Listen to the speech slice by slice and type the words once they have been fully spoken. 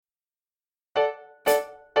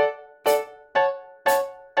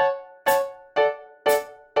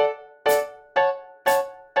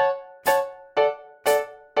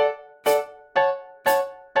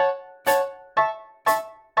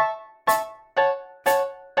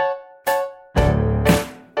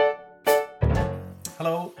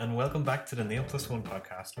and welcome back to the Neil Plus One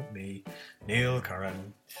podcast with me, Neil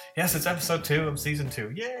Curran. Yes, it's episode 2 of season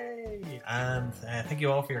 2. Yay! And thank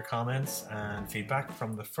you all for your comments and feedback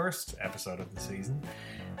from the first episode of the season.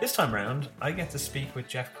 This time round, I get to speak with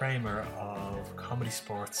Jeff Kramer of Comedy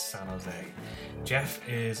Sports San Jose. Jeff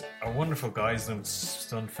is a wonderful guy. He's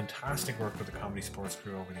done fantastic work with the Comedy Sports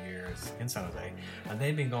crew over the years in San Jose, and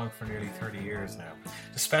they've been going for nearly 30 years now.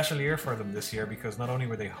 It's a special year for them this year because not only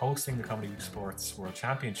were they hosting the Comedy Sports World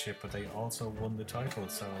Championship, but they also won the title,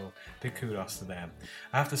 so big kudos to them.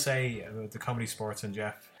 I have to say, the Comedy Sports and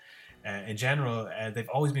Jeff, in general, they've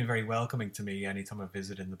always been very welcoming to me anytime I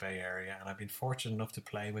visit in the Bay Area, and I've been fortunate enough to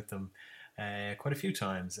play with them quite a few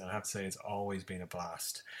times, and I have to say it's always been a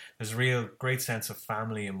blast. There's a real great sense of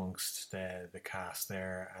family amongst the cast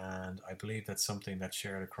there, and I believe that's something that's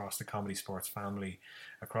shared across the Comedy Sports family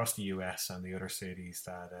across the US and the other cities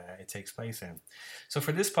that it takes place in. So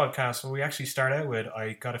for this podcast, what we actually start out with,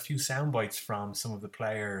 I got a few sound bites from some of the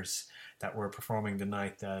players that were performing the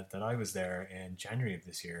night that I was there in January of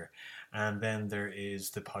this year. And then there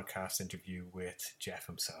is the podcast interview with Jeff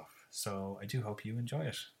himself. So I do hope you enjoy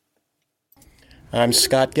it. I'm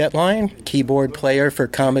Scott Getline, keyboard player for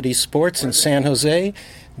Comedy Sports in San Jose.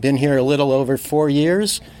 Been here a little over 4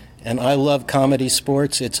 years, and I love Comedy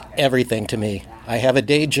Sports. It's everything to me. I have a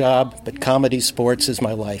day job, but Comedy Sports is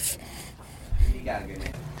my life.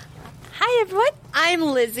 Hi everyone, I'm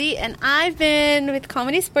Lizzie, and I've been with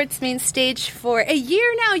Comedy Sports Main Stage for a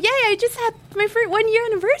year now. Yay, I just had my first 1 year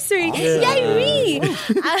anniversary. Yay me!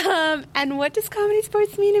 And what does Comedy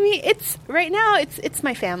Sports mean to me? Right now, it's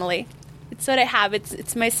my family. It's what I have.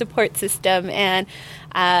 It's my support system, and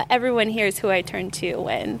everyone here is who I turn to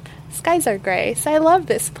when skies are gray. So I love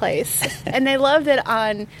this place, and I love that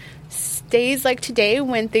on days like today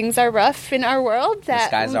when things are rough in our world, that the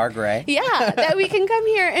skies are gray. Yeah, that we can come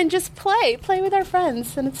here and just play with our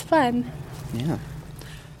friends, and it's fun. Yeah.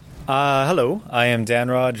 Hello, I am Dan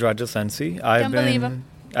Rajasensi. Don't believe him.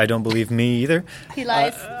 I don't believe me either. He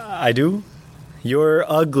lies. I do. You're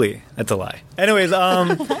ugly. That's a lie. Anyways,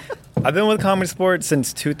 I've been with Comedy Sports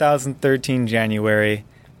since 2013 January,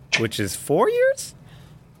 which is 4 years?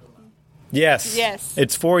 Yes.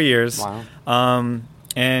 It's 4 years. Wow.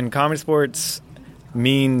 And Comedy Sports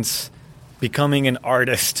means becoming an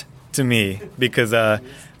artist to me because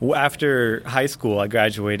after high school I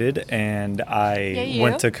graduated and I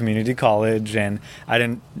went to community college, and I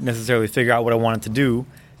didn't necessarily figure out what I wanted to do,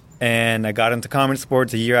 and I got into Comedy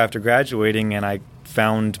Sports a year after graduating, and I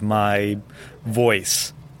found my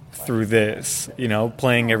voice through this,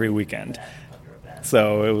 playing every weekend.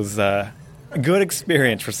 So it was a good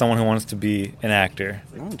experience for someone who wants to be an actor.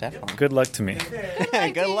 Oh, definitely. Good luck to me.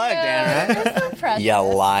 Good luck, Dan. That's so impressive. You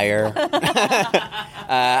liar.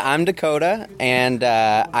 I'm Dakota, and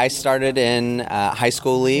I started in high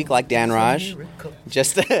school league like Dan Raj,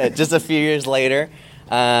 just a few years later.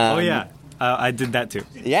 I did that too.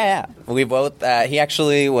 Yeah. We both. He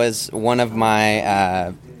actually was one of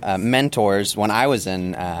my mentors when I was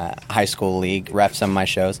in high school league, ref some of my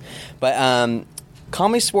shows. But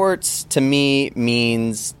Comedy Sports to me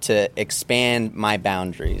means to expand my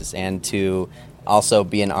boundaries and to also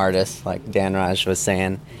be an artist, like Dan Raj was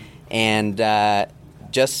saying, and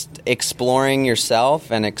just exploring yourself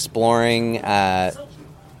and exploring,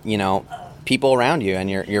 people around you and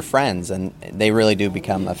your friends, and they really do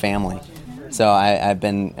become a family. So I've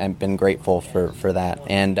been grateful for that,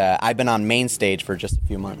 and I've been on main stage for just a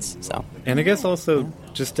few months. So, and I guess also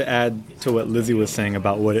just to add to what Lizzie was saying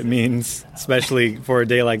about what it means, especially for a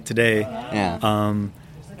day like today. Yeah.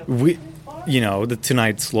 The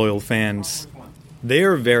tonight's loyal fans, they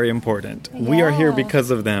are very important. Yeah. We are here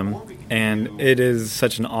because of them, and it is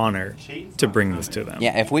such an honor to bring this to them.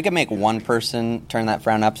 Yeah. If we can make one person turn that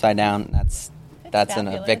frown upside down, that's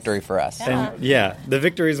a victory for us. And the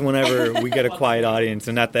victory is whenever we get a quiet audience,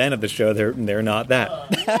 and at the end of the show, they're not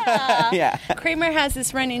that. Yeah. Kramer has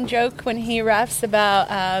this running joke when he refs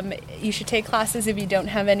about you should take classes if you don't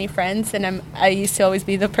have any friends, and I used to always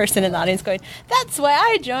be the person in the audience going, "That's why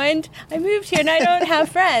I joined. I moved here and I don't have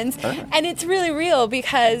friends." And it's really real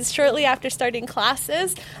because shortly after starting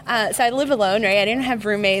classes, so I live alone, right? I didn't have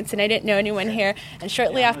roommates and I didn't know anyone here. And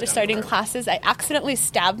shortly after starting classes, I accidentally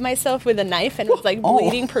stabbed myself with a knife and was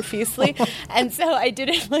bleeding profusely, and so I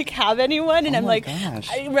didn't have anyone, and I'm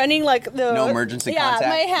running no emergency contact.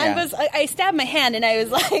 My hand was I stabbed my hand, and I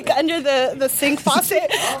was under the sink faucet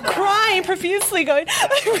crying profusely going,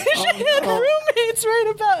 I wish I had roommates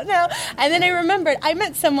right about now. And then I remembered I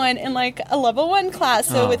met someone in a level 1 class,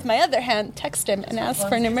 so with my other hand text him and ask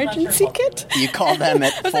for an emergency kit. You called them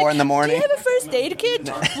at 4 in the morning? Do you have a first aid kit?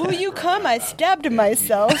 Will you come? I stabbed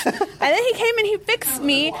myself. And then he came and he fixed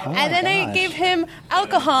me. And then I gave him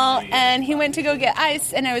alcohol, and he went to go get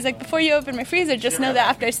ice. And I was like, before you open my freezer, just know that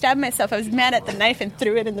after I stabbed myself, I was mad at the knife and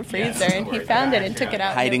threw it in the freezer. And he found it and took it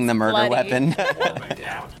out. Hiding the murder weapon.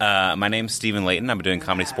 My name's Stephen Layton. I've been doing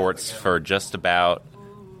comedy sports for just about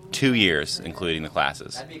 2 years, including the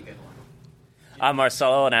classes. I'm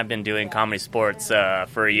Marcelo, and I've been doing comedy sports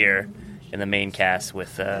for a year in the main cast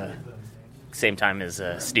with same time as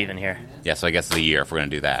Stephen here. Yeah, so I guess it's a year if we're going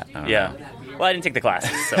to do that. Yeah. Well, I didn't take the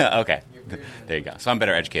classes. So. Okay. There you go. So I'm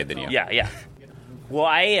better educated than you. Yeah. Well,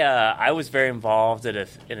 I was very involved in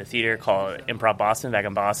a theater called Improv Boston back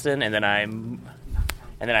in Boston, and then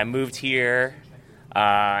I moved here,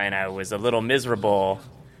 and I was a little miserable,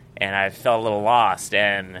 and I felt a little lost,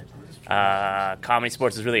 and comedy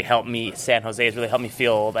sports has really helped me. San Jose has really helped me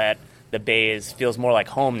feel that the Bay feels more like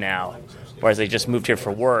home now, whereas I just moved here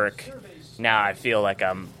for work. Now I feel like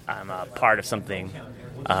I'm a part of something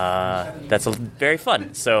that's very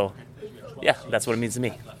fun. So, yeah, that's what it means to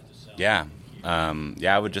me. Yeah.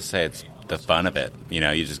 I would just say it's the fun of it. You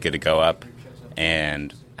know, you just get to go up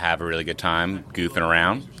and have a really good time goofing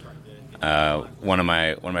around. One of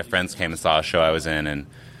my friends came and saw a show I was in, and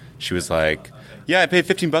she was like, "Yeah, I paid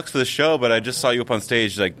 $15 for the show, but I just saw you up on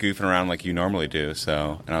stage like goofing around like you normally do."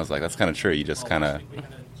 So, and I was like, "That's kind of true. You just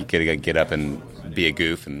you get up and be a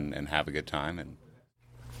goof and have a good time." And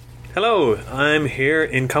hello, I'm here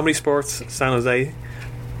in Comedy Sports San Jose.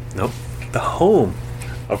 Nope, the home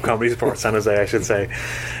of Comedy Sports San Jose, I should say.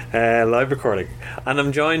 Live recording, and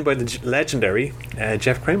I'm joined by the legendary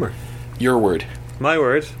Jeff Kramer. Your word. My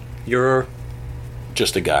word. Your.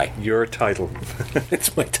 Just a guy. Your title.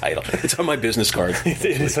 It's my title. It's on my business card. It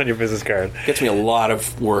is on your business card. Gets me a lot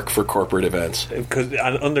of work for corporate events. Because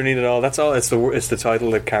underneath it all, that's all. It's the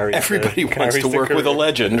title that carries. Everybody wants to work with a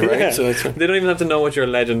legend, right? Yeah. So they don't even have to know what you're a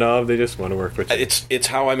legend of. They just want to work with you. It's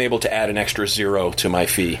how I'm able to add an extra zero to my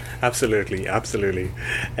fee. Absolutely.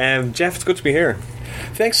 Jeff, it's good to be here.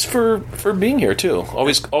 Thanks for being here too.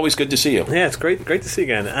 Always good to see you. Yeah, it's great to see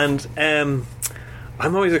you again. And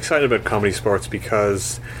I'm always excited about comedy sports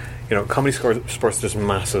because, comedy sports is just a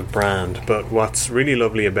massive brand. But what's really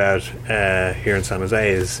lovely about here in San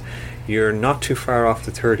Jose is you're not too far off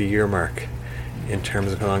the 30-year mark in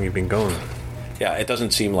terms of how long you've been going. Yeah, it doesn't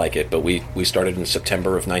seem like it, but we started in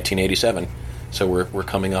September of 1987, so we're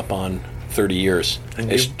coming up on 30 years.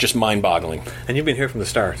 And it's just mind-boggling. And you've been here from the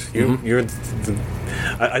start. You're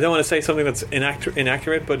I don't want to say something that's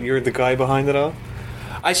inaccurate, but you're the guy behind it all.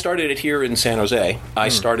 I started it here in San Jose. I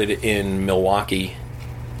started it in Milwaukee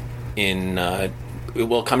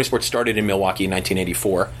Comedy Sports started in Milwaukee in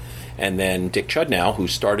 1984, and then Dick Chudnow, who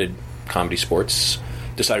started Comedy Sports,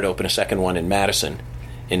 decided to open a second one in Madison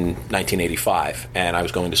in 1985, and I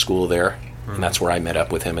was going to school there, and that's where I met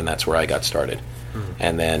up with him, and that's where I got started.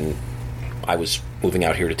 And then I was moving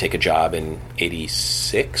out here to take a job in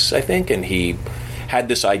 86, I think, and he had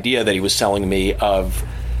this idea that he was selling me of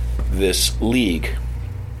this league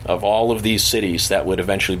of all of these cities that would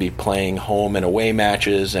eventually be playing home and away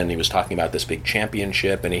matches, and he was talking about this big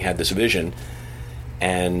championship, and he had this vision,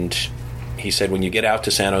 and he said, when you get out to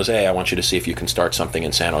San Jose, I want you to see if you can start something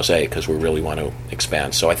in San Jose, because we really want to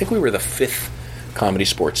expand. So I think we were the 5th Comedy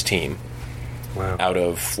Sports team out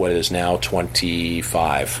of what is now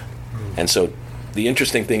 25. And so the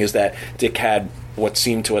interesting thing is that Dick had what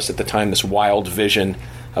seemed to us at the time this wild vision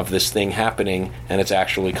of this thing happening, and it's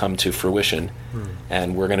actually come to fruition.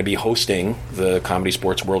 And we're going to be hosting the Comedy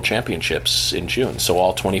Sports World Championships in June. So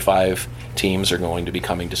all 25 teams are going to be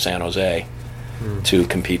coming to San Jose to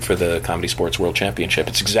compete for the Comedy Sports World Championship.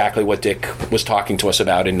 It's exactly what Dick was talking to us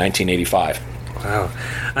about in 1985. Wow.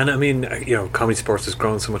 And I mean, Comedy Sports has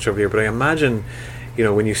grown so much over here, but I imagine,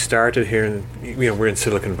 when you started here, we're in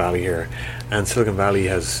Silicon Valley here, and Silicon Valley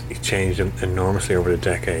has changed enormously over the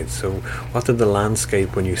decades. So what did the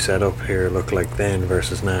landscape when you set up here look like then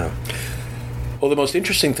versus now? Well, the most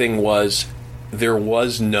interesting thing was there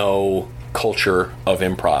was no culture of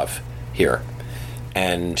improv here.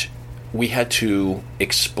 And we had to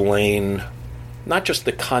explain not just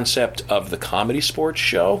the concept of the Comedy Sports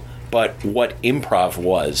show, but what improv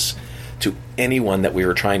was to anyone that we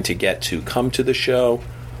were trying to get to come to the show,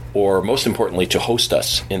 or most importantly, to host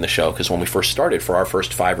us in the show. Because when we first started, for our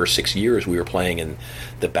first 5 or 6 years, we were playing in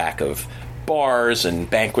the back of bars and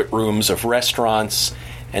banquet rooms of restaurants.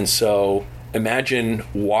 And so imagine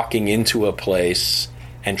walking into a place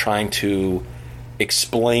and trying to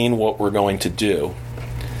explain what we're going to do.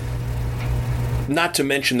 Not to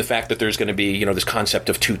mention the fact that there's going to be, this concept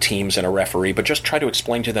of 2 teams and a referee, but just try to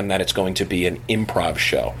explain to them that it's going to be an improv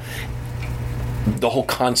show. the whole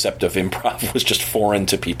concept of improv was just foreign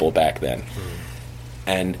to people back then.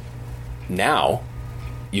 And now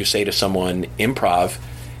you say to someone improv,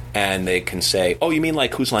 and they can say, oh, you mean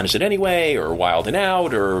like Whose Line Is It Anyway, or Wild and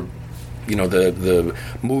Out, or the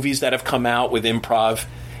movies that have come out with improv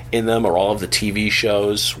in them, or all of the TV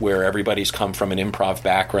shows where everybody's come from an improv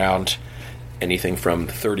background, anything from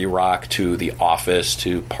 30 Rock to The Office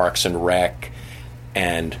to Parks and Rec,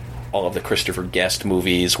 and all of the Christopher Guest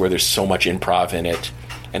movies where there's so much improv in it.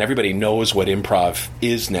 And everybody knows what improv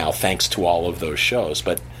is now thanks to all of those shows.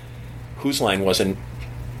 But Whose Line wasn't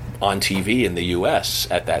on TV in the U.S.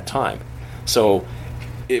 at that time. So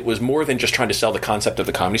it was more than just trying to sell the concept of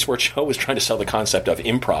the Comedy Sports Show. It was trying to sell the concept of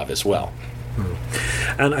improv as well.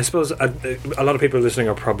 And I suppose a lot of people listening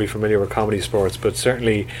are probably familiar with comedy sports, but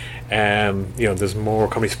certainly, there's more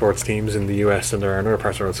comedy sports teams in the US than there are in other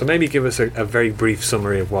parts of the world. So maybe give us a very brief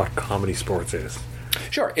summary of what comedy sports is.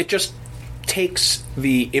 Sure. It just takes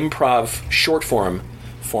the improv short form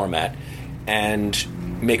format and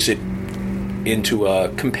makes it into a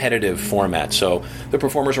competitive format. So the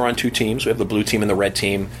performers are on two teams. We have the blue team and the red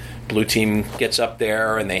team. Blue team gets up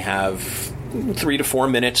there and they have 3 to 4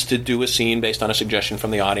 minutes to do a scene based on a suggestion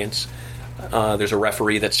from the audience. There's a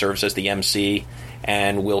referee that serves as the MC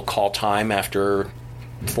and will call time after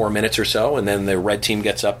 4 minutes or so, and then the red team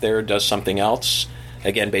gets up there, does something else,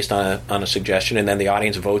 again based on a suggestion, and then the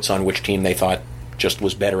audience votes on which team they thought just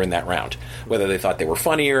was better in that round, whether they thought they were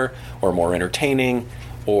funnier or more entertaining,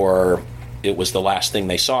 or it was the last thing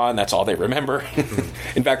they saw and that's all they remember.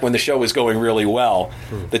 In fact, when the show is going really well,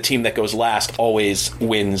 the team that goes last always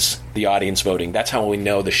wins the audience voting. That's how we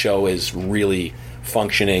know the show is really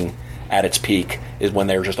functioning at its peak, is when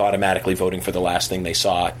they're just automatically voting for the last thing they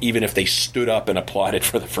saw, even if they stood up and applauded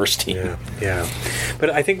for the first team. Yeah. But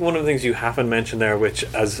I think one of the things you haven't mentioned there, which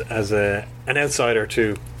as an outsider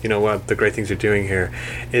to what the great things you're doing here,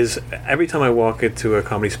 is every time I walk into a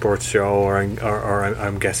comedy sports show, or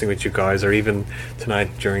I'm guessing with you guys, or even tonight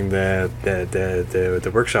during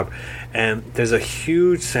the workshop, there's a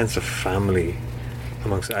huge sense of family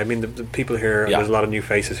amongst. The people here. Yeah. There's a lot of new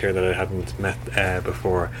faces here that I hadn't met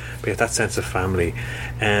before. But you have that sense of family.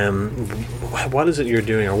 What is it you're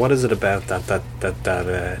doing, or what is it about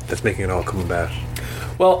that's making it all come about?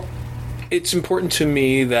 Well, it's important to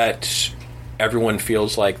me that everyone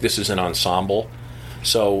feels like this is an ensemble.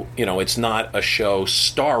 So, it's not a show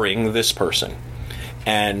starring this person.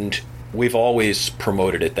 And we've always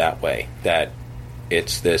promoted it that way, that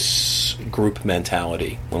it's this group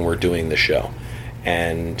mentality when we're doing the show.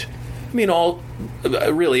 And, all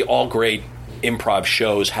great improv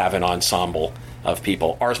shows have an ensemble of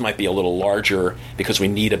people. Ours might be a little larger because we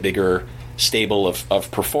need a bigger stable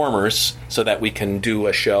of performers so that we can do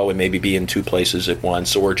a show and maybe be in 2 places at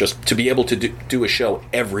once, or just to be able to do a show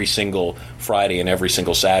every single Friday and every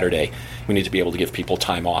single Saturday. We need to be able to give people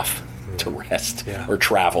time off to rest or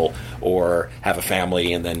travel or have a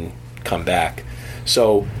family and then come back.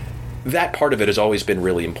 So that part of it has always been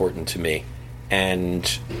really important to me. And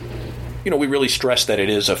we really stress that it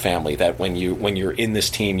is a family, that when you're in this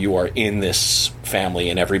team, you are in this family,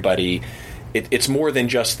 and everybody, it's more than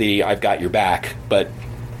just the I've got your back, but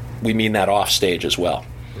we mean that off stage as well.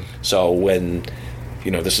 So when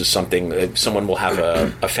this is something, someone will have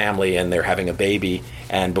a family and they're having a baby,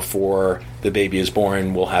 and before the baby is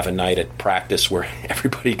born, we'll have a night at practice where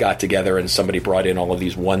everybody got together and somebody brought in all of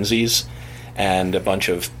these onesies and a bunch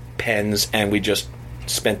of pens, and we just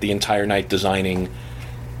spent the entire night designing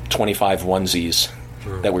 25 onesies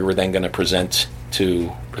that we were then going to present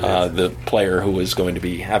to the player who was going to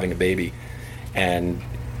be having a baby. And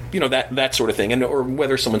that sort of thing, and or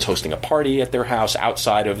whether someone's hosting a party at their house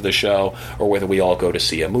outside of the show, or whether we all go to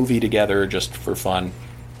see a movie together just for fun.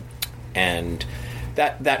 And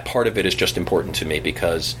that part of it is just important to me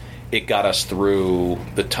because it got us through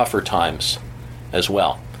the tougher times as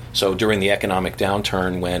well. So during the economic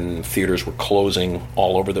downturn, when theaters were closing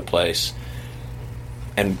all over the place,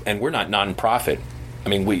 and we're not nonprofit.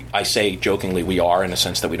 I say jokingly we are, in a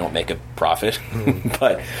sense that we don't make a profit,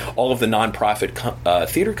 but all of the nonprofit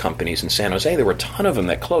theater companies in San Jose, there were a ton of them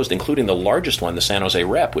that closed, including the largest one, the San Jose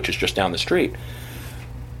Rep, which is just down the street.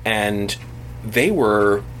 And they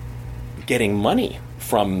were getting money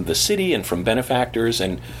from the city and from benefactors,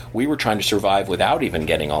 and we were trying to survive without even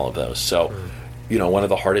getting all of those. So, one of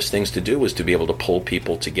the hardest things to do was to be able to pull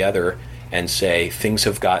people together and say, things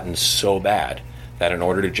have gotten so bad that in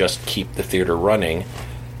order to just keep the theater running,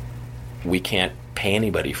 we can't pay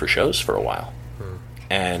anybody for shows for a while.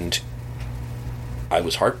 And I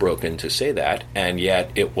was heartbroken to say that, and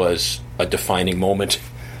yet it was a defining moment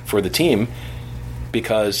for the team,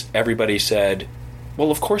 because everybody said,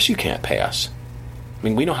 well, of course you can't pay us. I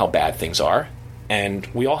mean, we know how bad things are, and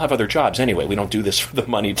we all have other jobs anyway. We don't do this for the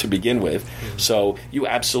money to begin with. So you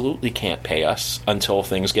absolutely can't pay us until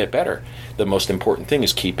things get better. The most important thing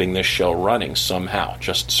is keeping this show running somehow,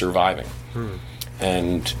 just surviving.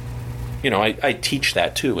 And, you know, I teach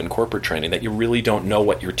that too in corporate training, that you really don't know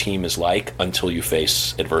what your team is like until you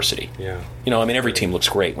face adversity. Yeah. You know, I mean, every team looks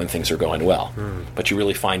great when things are going well, but you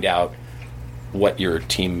really find out what your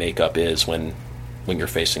team makeup is when you're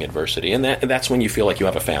facing adversity, and that's when you feel like you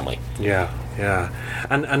have a family. Yeah,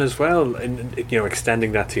 and as well, you know,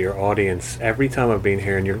 extending that to your audience. Every time I've been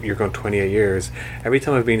here, and you're going 28 years. Every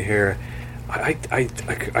time I've been here,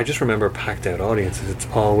 I just remember packed out audiences. It's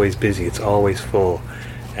always busy. It's always full.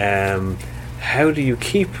 How do you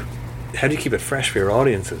keep it fresh for your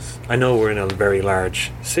audiences? I know we're in a very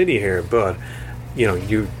large city here, but you know,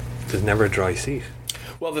 there's never a dry seat.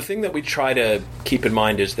 Well, the thing that we try to keep in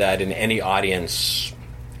mind is that in any audience,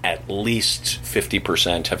 at least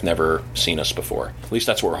 50% have never seen us before. At least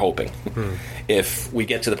that's what we're hoping. If we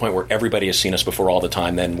get to the point where everybody has seen us before all the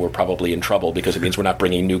time, then we're probably in trouble, because it means we're not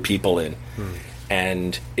bringing new people in.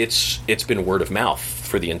 And it's been word of mouth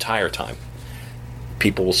for the entire time.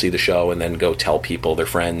 People will see the show and then go tell people, their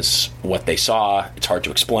friends, what they saw. It's hard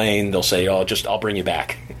to explain. They'll say, "Oh, I'll bring you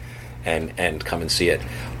back," and come and see it.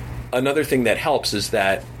 Another thing that helps is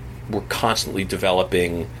that we're constantly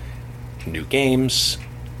developing new games,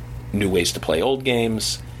 new ways to play old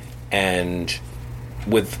games, and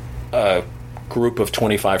with a group of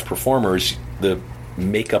 25 performers, the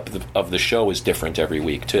makeup of the show is different every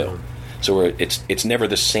week too. So it's never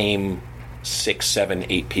the same 6, 7,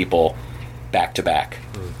 8 people back to back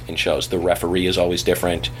in shows. The referee is always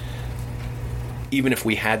different. Even if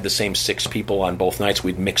we had the same 6 people on both nights,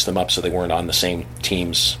 we'd mix them up so they weren't on the same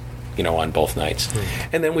teams, you know, on both nights.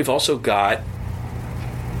 And then we've also got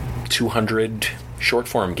 200 short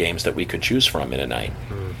form games that we could choose from in a night.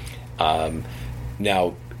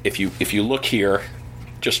 Now, if you look here,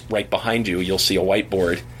 just right behind you, you'll see a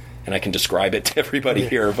whiteboard, and I can describe it to everybody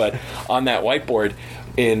here. But on that whiteboard,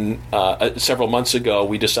 in several months ago,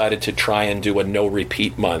 we decided to try and do a no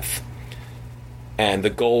repeat month, and the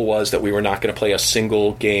goal was that we were not going to play a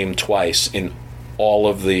single game twice in all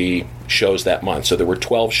of the shows that month. So there were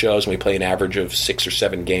 12 shows, and we play an average of 6 or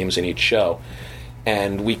 7 games in each show.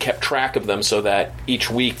 And we kept track of them so that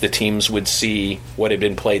each week the teams would see what had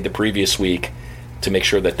been played the previous week to make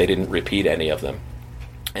sure that they didn't repeat any of them.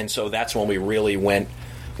 And so that's when we really went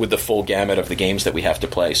with the full gamut of the games that we have to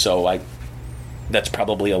play. So that's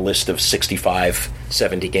probably a list of 65,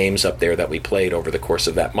 70 games up there that we played over the course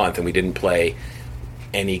of that month, and we didn't play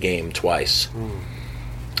any game twice.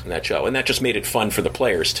 In that show. And that just made it fun for the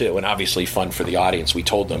players too, and obviously fun for the audience. We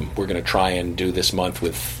told them we're going to try and do this month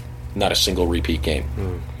with not a single repeat game.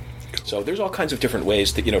 So there's all kinds of different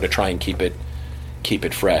ways that, you know, to try and keep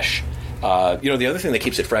it fresh. You know, the other thing that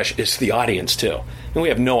keeps it fresh is the audience too. And we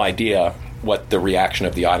have no idea what the reaction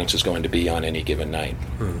of the audience is going to be on any given night.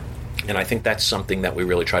 And I think that's something that we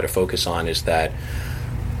really try to focus on, is that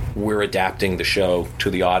we're adapting the show to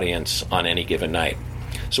the audience on any given night.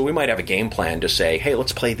 So we might have a game plan to say, hey,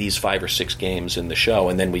 let's play these 5 or 6 games in the show,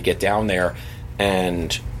 and then we get down there,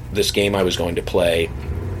 and this game I was going to play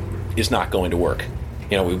is not going to work.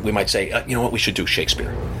 You know, we might say, you know what, we should do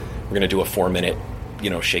Shakespeare. We're going to do a 4-minute, you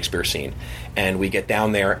know, Shakespeare scene. And we get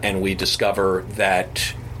down there, and we discover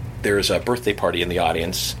that there's a birthday party in the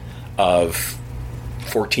audience of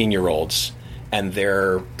 14-year-olds, and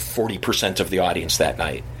they're 40% of the audience that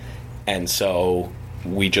night. And so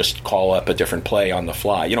we just call up a different play on the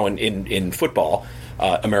fly. You know, in football,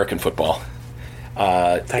 American football.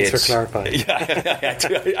 Thanks for clarifying. Yeah,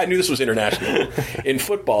 I knew this was international. In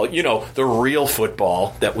football, you know, the real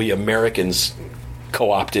football that we Americans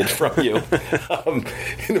co-opted from you.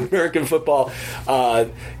 In American football,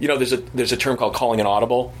 you know, there's a term called calling an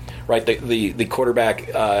audible. Right, the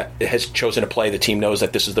quarterback has chosen a play. The team knows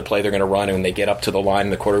that this is the play they're going to run, and when they get up to the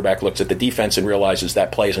line, the quarterback looks at the defense and realizes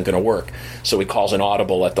that play isn't going to work. So he calls an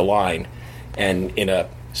audible at the line, and in a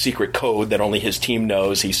secret code that only his team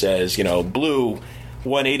knows, he says, you know, blue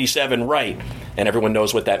 187 right, and everyone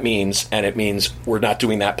knows what that means, and it means we're not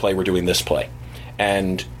doing that play, we're doing this play.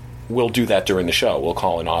 And we'll do that during the show. We'll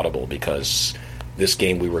call an audible because this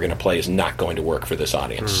game we were going to play is not going to work for this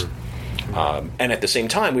audience. And at the same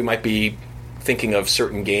time, we might be thinking of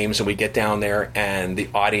certain games, and we get down there, and the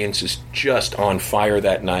audience is just on fire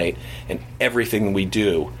that night, and everything we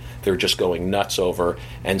do, they're just going nuts over.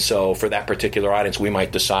 And so for that particular audience, we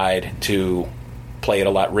might decide to play it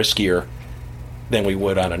a lot riskier than we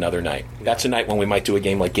would on another night. That's a night when we might do a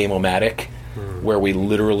game like Game-O-Matic, where we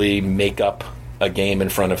literally make up a game in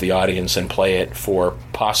front of the audience and play it for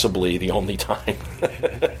possibly the only time.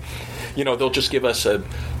 They'll just give us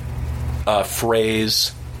a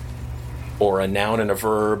phrase or a noun and a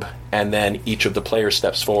verb, and then each of the players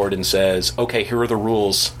steps forward and says, okay, here are the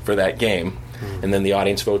rules for that game. And then the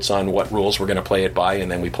audience votes on what rules we're going to play it by,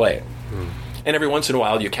 and then we play it. And every once in a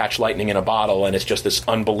while, you catch lightning in a bottle, and it's just this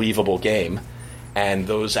unbelievable game. And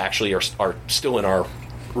those actually are still in our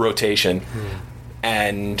rotation.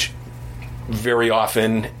 And very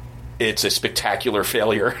often, it's a spectacular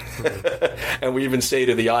failure. And we even say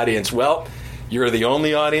to the audience, well, you're the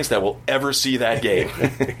only audience that will ever see that game.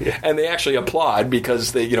 And they actually applaud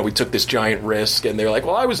because we took this giant risk, and they're like,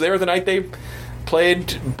 well, I was there the night they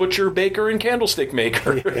played Butcher, Baker, and Candlestick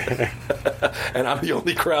Maker. And I'm the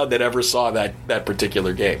only crowd that ever saw that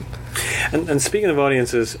particular game. And speaking of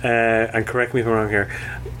audiences, and correct me if I'm wrong here,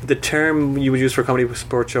 the term you would use for a comedy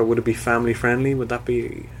sports show, would it be family friendly? Would that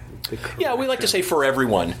be the correct Yeah, we like to say for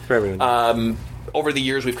everyone. For everyone. Over the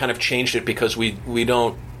years, we've kind of changed it because we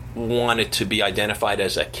don't want it to be identified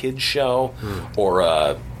as a kid's show or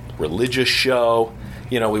a religious show.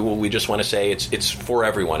 We just want to say it's for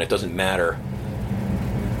everyone. It doesn't matter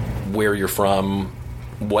where you're from,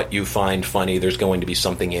 what you find funny. There's going to be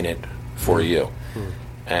something in it for you.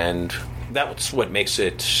 And that's what makes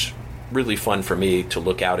it really fun for me to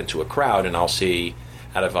look out into a crowd, and I'll see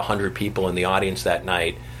out of 100 people in the audience that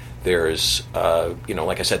night, there's,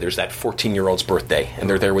 like I said, there's that 14-year-old's birthday, and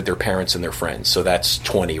they're there with their parents and their friends. So that's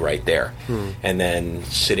 20 right there. And then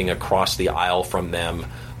sitting across the aisle from them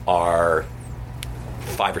are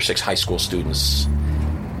 5 or 6 high school students,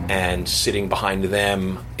 and sitting behind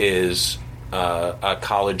them is a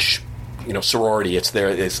college, sorority. It's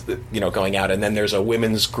going out, and then there's a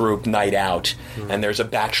women's group night out, and there's a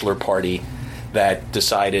bachelor party that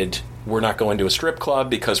decided we're not going to a strip club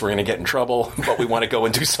because we're going to get in trouble, but we want to go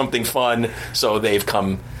and do something fun, so they've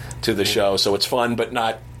come to the show. So it's fun, but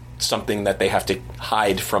not something that they have to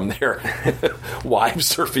hide from their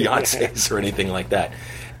wives or fiancés or anything like that.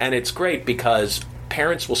 And it's great because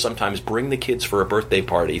parents will sometimes bring the kids for a birthday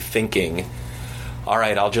party thinking, all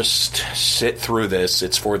right, I'll just sit through this,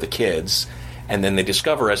 it's for the kids. And then they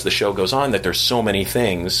discover as the show goes on that there's so many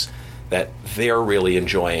things that they're really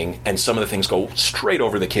enjoying, and some of the things go straight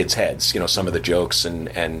over the kids' heads. Some of the jokes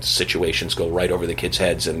and situations go right over the kids'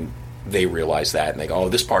 heads, and they realize that, and they go, oh,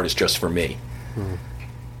 this part is just for me.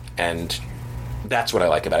 And that's what I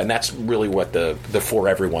like about it, and that's really what the for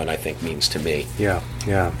everyone, I think, means to me. Yeah.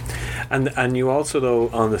 And you also, though,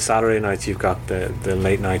 on the Saturday nights, you've got the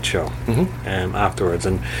late night show afterwards.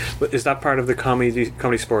 And is that part of the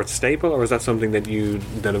comedy sports staple, or is that something that you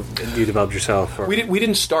developed yourself? Or? We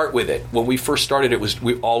didn't start with it. When we first started,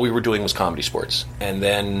 all we were doing was comedy sports, and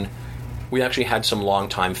then we actually had some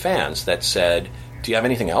longtime fans that said, "Do you have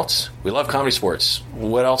anything else? We love comedy sports.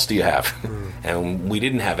 What else do you have?" And we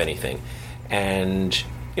didn't have anything. And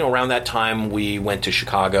around that time, we went to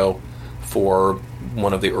Chicago for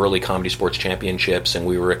one of the early comedy sports championships, and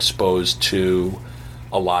we were exposed to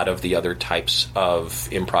a lot of the other types of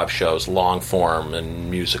improv shows, long form and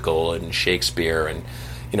musical and Shakespeare and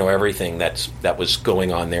everything that was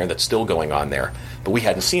going on there, that's still going on there. But we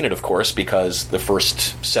hadn't seen it, of course, because the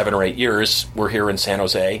first 7 or 8 years we're here in San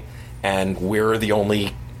Jose, and we're the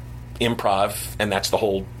only improv, and that's the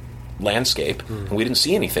whole landscape, and we didn't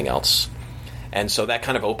see anything else. And so that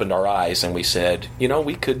kind of opened our eyes, and we said,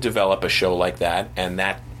 we could develop a show like that, and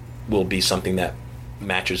that will be something that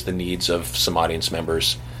matches the needs of some audience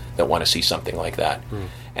members that want to see something like that.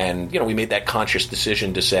 And, we made that conscious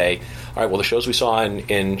decision to say, all right, well, the shows we saw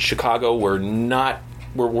in Chicago were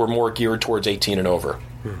more geared towards 18 and over.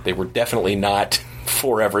 They were definitely not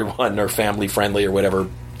for everyone or family friendly or whatever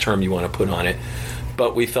term you want to put on it.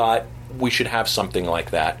 But we thought we should have something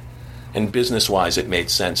like that. And business-wise, it made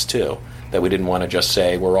sense, too. That we didn't want to just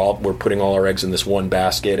say we're putting all our eggs in this one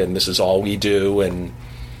basket and this is all we do, and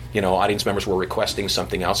audience members were requesting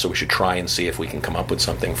something else, so we should try and see if we can come up with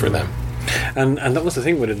something for them. And that was the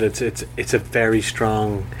thing with it. It's a very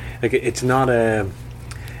strong, like, it's not a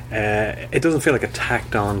it doesn't feel like a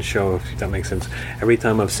tacked on show, if that makes sense. Every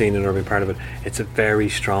time I've seen it or been part of it, it's a very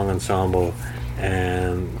strong ensemble.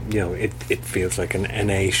 It feels like an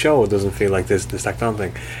NA show. It doesn't feel like this tacked on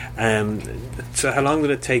thing. So how long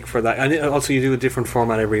did it take for that? And also, you do a different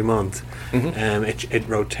format every month. It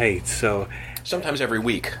rotates. So sometimes every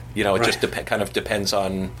week. It just kind of depends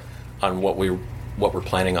on what we're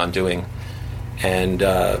planning on doing. And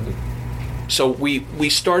so we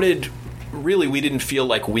started. Really, we didn't feel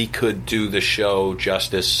like we could do the show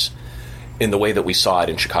justice in the way that we saw it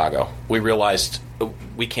in Chicago. We realized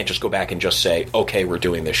we can't just go back and just say, okay, we're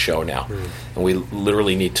doing this show now. And we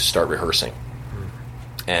literally need to start rehearsing.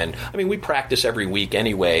 And I mean, we practice every week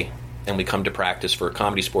anyway, and we come to practice for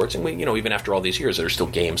Comedy Sports, and we, even after all these years, there are still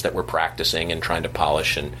games that we're practicing and trying to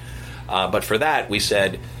polish. And but for that, we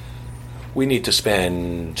said we need to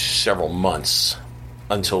spend several months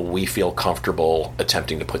until we feel comfortable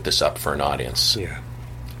attempting to put this up for an audience. Yeah.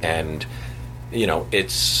 And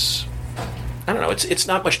it's, I don't know, it's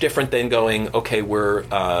not much different than going, okay, we're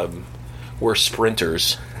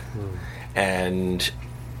sprinters, and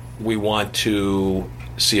we want to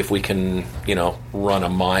see if we can, run a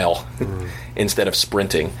mile instead of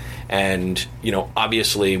sprinting. And,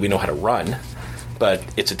 obviously we know how to run, but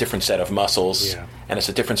it's a different set of muscles, and it's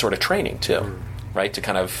a different sort of training too, right? To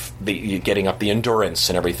kind of getting up the endurance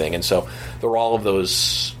and everything. And so there are all of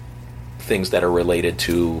those things that are related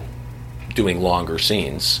to doing longer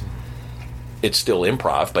scenes. It's still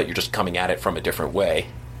improv, but you're just coming at it from a different way,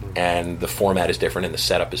 and the format is different and the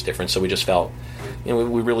setup is different. So we just felt, we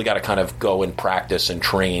really got to kind of go and practice and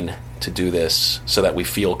train to do this so that we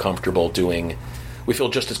feel comfortable doing. We feel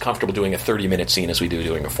just as comfortable doing a 30-minute scene as we do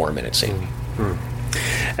doing a 4-minute scene.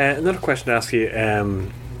 Another question to ask you,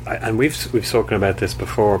 and we've spoken about this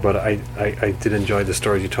before, but I did enjoy the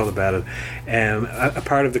stories you told about it. A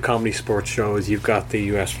part of the Comedy Sports show is you've got the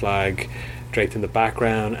US flag draped in the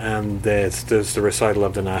background, and there's the recital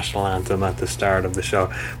of the national anthem at the start of the show,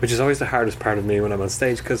 which is always the hardest part of me when I'm on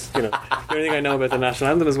stage, because the only thing I know about the national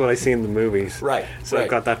anthem is what I see in the movies. Right. So I've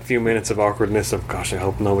got that few minutes of awkwardness of, gosh, I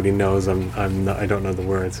hope nobody knows I don't know the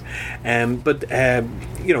words. But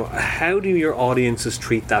how do your audiences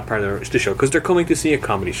treat that part of the show? Because they're coming to see a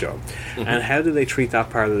comedy show, and how do they treat that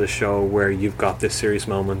part of the show where you've got this serious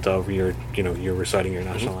moment of you're reciting your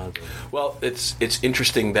national anthem? Well, it's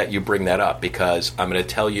interesting that you bring that up, because I'm going to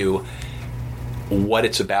tell you what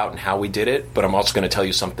it's about and how we did it, but I'm also going to tell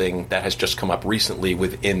you something that has just come up recently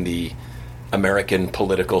within the American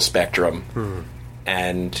political spectrum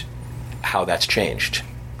and how that's changed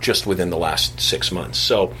just within the last 6 months.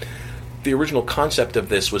 So the original concept of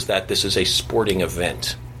this was that this is a sporting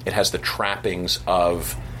event. It has the trappings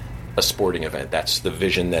of a sporting event. That's the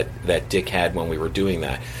vision that Dick had when we were doing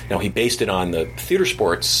that. Now, he based it on the theater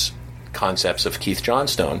sports concepts of Keith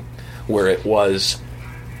Johnstone, where it was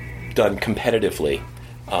done competitively.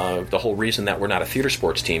 The whole reason that we're not a theater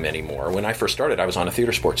sports team anymore, when I first started, I was on a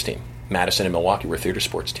theater sports team. Madison and Milwaukee were theater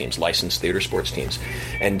sports teams, licensed theater sports teams.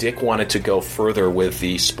 And Dick wanted to go further with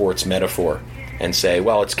the sports metaphor and say,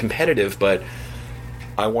 well, it's competitive, but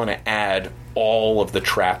I want to add all of the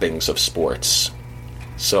trappings of sports.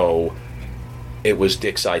 So it was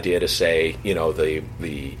Dick's idea to say,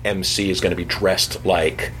 the MC is going to be dressed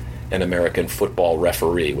like an American football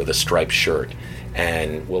referee with a striped shirt,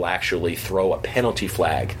 and will actually throw a penalty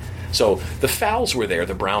flag. So the fouls were there,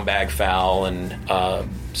 the brown bag foul and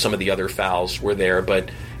some of the other fouls were there, but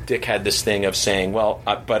Dick had this thing of saying, well,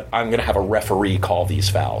 but I'm going to have a referee call these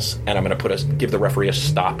fouls, and I'm going to give the referee a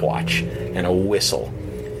stopwatch and a whistle,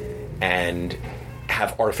 and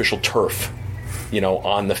have artificial turf,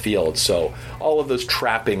 on the field. So all of those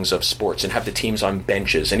trappings of sports, and have the teams on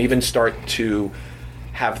benches, and even start to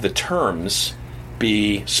have the terms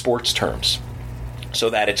be sports terms, so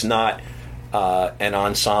that it's not an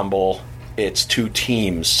ensemble, it's two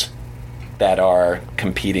teams that are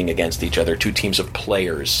competing against each other, two teams of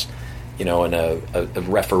players, and a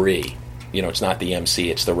referee. It's not the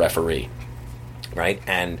MC, it's the referee, right?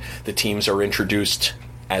 And the teams are introduced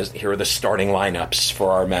as, here are the starting lineups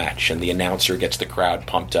for our match, and the announcer gets the crowd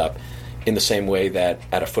pumped up in the same way that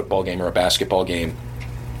at a football game or a basketball game,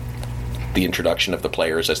 the introduction of the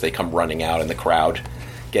players as they come running out and the crowd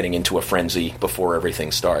getting into a frenzy before everything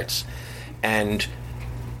starts. And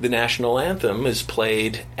the national anthem is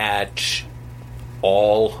played at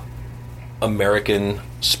all American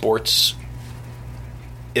sports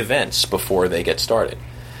events before they get started.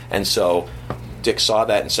 And so Dick saw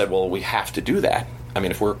that and said, well, we have to do that. I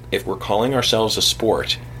mean, if we're calling ourselves a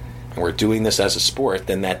sport and we're doing this as a sport,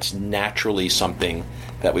 then that's naturally something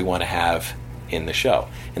that we want to have in the show.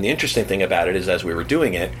 And the interesting thing about it is, as we were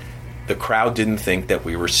doing it, the crowd didn't think that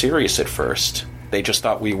we were serious at first. They just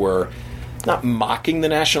thought we were not mocking the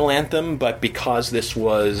national anthem, but because this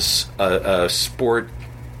was a sport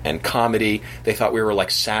and comedy, they thought we were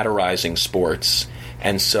like satirizing sports.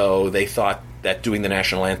 And so they thought that doing the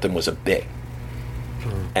national anthem was a bit.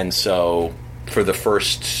 And so for the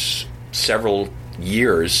first several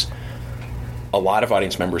years, a lot of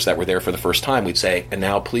audience members that were there for the first time, we'd say, and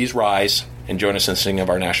now please rise and join us in singing of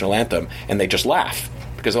our national anthem. And they just laugh,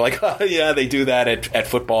 because they're like, oh, yeah, they do that at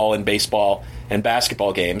football and baseball and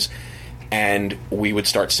basketball games. And we would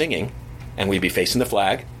start singing, and we'd be facing the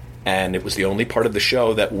flag, and it was the only part of the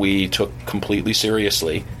show that we took completely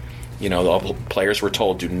seriously. You know, the players were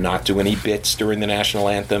told, do not do any bits during the national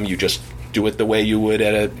anthem. You just do it the way you would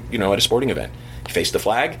at a sporting event. You face the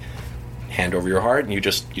flag, hand over your heart, and you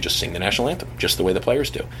just sing the national anthem, just the way the players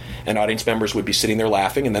do. And audience members would be sitting there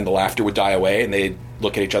laughing, and then the laughter would die away, and they'd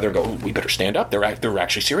look at each other and go, we better stand up. They're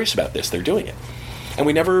actually serious about this. They're doing it. And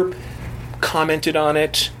we never commented on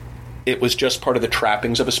it. It was just part of the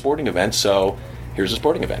trappings of a sporting event, so here's a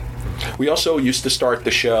sporting event. We also used to start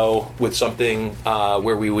the show with something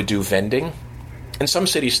where we would do vending. And some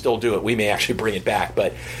cities still do it. We may actually bring it back.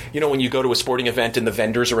 But, you know, when you go to a sporting event and the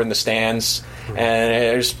vendors are in the stands, and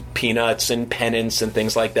there's peanuts and pennants and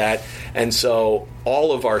things like that. And so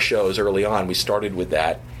all of our shows early on, we started with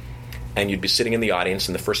that. And you'd be sitting in the audience,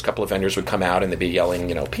 and the first couple of vendors would come out, and they'd be yelling,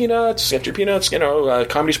 you know, peanuts, get your peanuts, you know,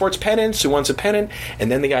 comedy sports pennants, who wants a pennant?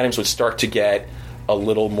 And then the items would start to get a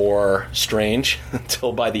little more strange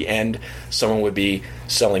until by the end someone would be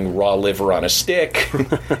selling raw liver on a stick,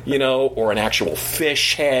 you know, or an actual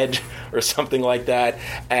fish head or something like that.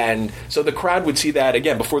 And so the crowd would see that,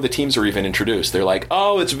 again, before the teams are even introduced. They're like,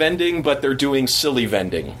 oh, it's vending, but they're doing silly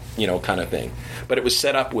vending, you know, kind of thing. But it was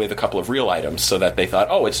set up with a couple of real items so that they thought,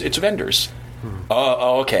 oh, it's vendors.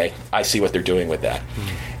 Oh, okay, I see what they're doing with that.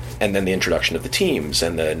 And then the introduction of the teams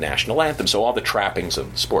and the national anthem, so all the trappings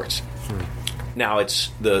of sports. Now, it's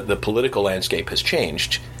the political landscape has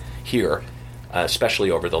changed here, especially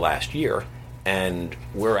over the last year, and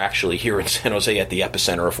we're actually here in San Jose at the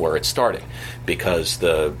epicenter of where it started, because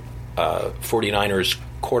the 49ers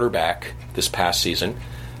quarterback this past season,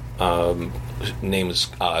 his name is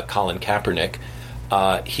Colin Kaepernick,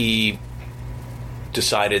 he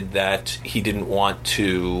decided that he didn't want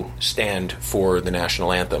to stand for the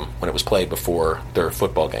national anthem when it was played before their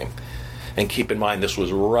football game. And keep in mind, this was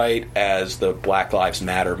right as the Black Lives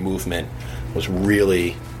Matter movement was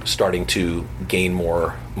really starting to gain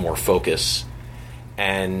more focus.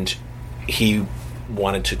 And he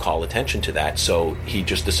wanted to call attention to that, so he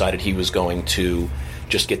just decided he was going to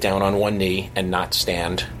just get down on one knee and not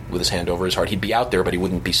stand with his hand over his heart. He'd be out there, but he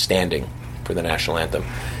wouldn't be standing for the national anthem.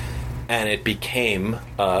 And it became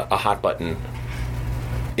a hot-button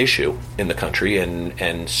issue in the country,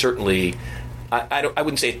 and certainly... I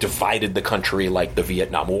wouldn't say it divided the country like the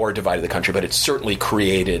Vietnam War divided the country, but it certainly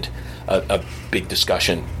created a big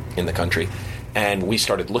discussion in the country. And we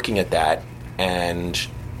started looking at that, and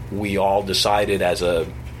we all decided as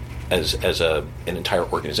an entire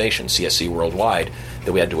organization, CSC Worldwide,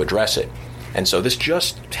 that we had to address it. And so this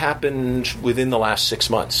just happened within the last 6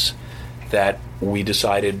 months, that we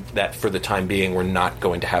decided that for the time being we're not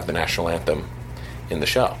going to have the national anthem in the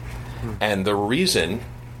show. And the reason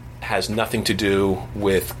has nothing to do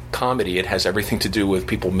with comedy. It has everything to do with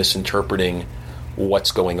people misinterpreting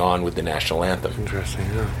what's going on with the national anthem. Interesting,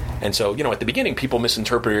 yeah. And so, you know, at the beginning, people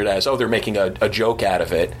misinterpreted it as, oh, they're making a joke out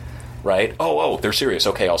of it, right? Oh, they're serious.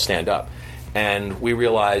 Okay, I'll stand up. And we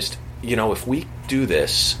realized, you know, if we do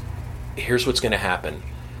this, here's what's going to happen.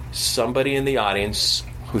 Somebody in the audience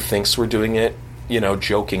who thinks we're doing it, you know,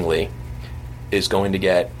 jokingly, is going to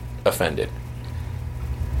get offended.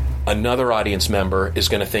 Another audience member is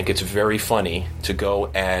going to think it's very funny to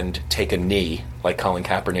go and take a knee like Colin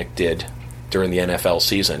Kaepernick did during the NFL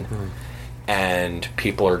season, and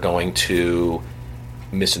people are going to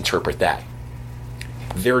misinterpret that.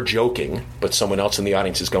 They're joking, but someone else in the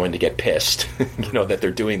audience is going to get pissed, you know, that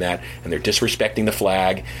they're doing that, and they're disrespecting the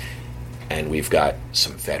flag. And we've got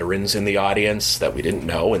some veterans in the audience that we didn't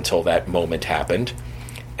know until that moment happened.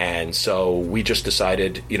 And so we just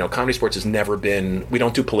decided, you know, comedy sports has never been... We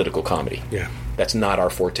don't do political comedy. Yeah. That's not our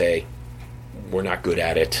forte. We're not good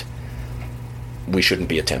at it. We shouldn't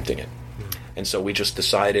be attempting it. And so we just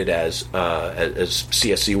decided as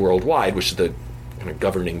CSC Worldwide, which is the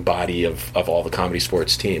governing body of all the comedy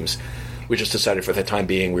sports teams, we just decided for the time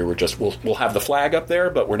being we'll have the flag up there,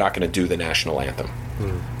 but we're not going to do the national anthem.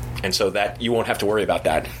 And so that you won't have to worry about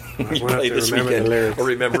that. You play this weekend or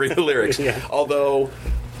remembering the lyrics. Yeah. Although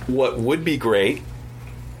what would be great,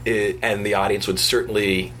 and the audience would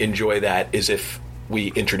certainly enjoy that, is if we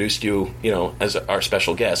introduced you, you know, as our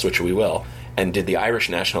special guest, which we will, and did the Irish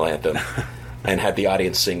national anthem and had the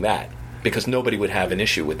audience sing that, because nobody would have an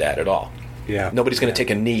issue with that at all. Yeah. Nobody's going to take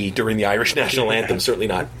a knee during the Irish national anthem, certainly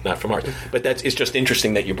not from ours. But it's just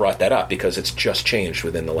interesting that you brought that up, because it's just changed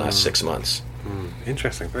within the last 6 months.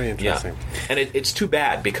 Interesting, very interesting. Yeah. And it's too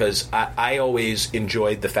bad, because I always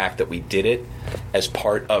enjoyed the fact that we did it as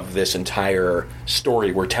part of this entire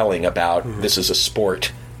story we're telling about this is a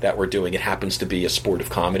sport that we're doing. It happens to be a sport of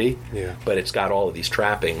comedy, but it's got all of these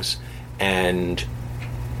trappings. And,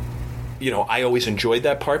 you know, I always enjoyed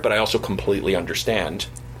that part, but I also completely understand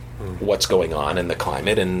what's going on in the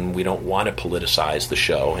climate, and we don't want to politicize the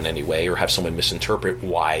show in any way or have someone misinterpret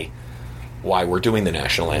why we're doing the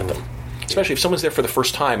national anthem. Especially if someone's there for the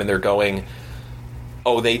first time and they're going,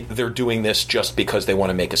 oh, they're doing this just because they want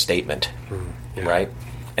to make a statement, right?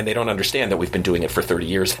 And they don't understand that we've been doing it for 30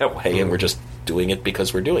 years that way, and we're just doing it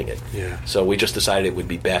because we're doing it. Yeah. So we just decided it would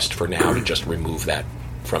be best for now to just remove that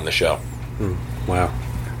from the show. Wow.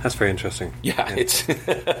 That's very interesting. Yeah. It's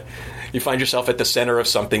you find yourself at the center of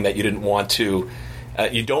something that you didn't want to,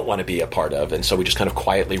 you don't want to be a part of, and so we just kind of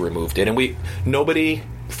quietly removed it. And nobody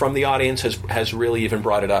from the audience has really even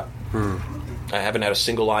brought it up. I haven't had a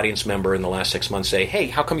single audience member in the last 6 months say, hey,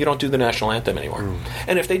 how come you don't do the national anthem anymore?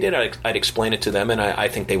 And if they did, I'd explain it to them, and I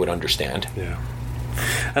think they would understand. Yeah.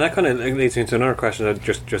 And that kind of leads me into another question I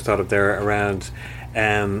just thought of there around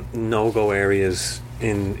no-go areas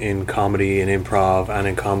in comedy, in improv, and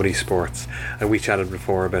in comedy sports. And we chatted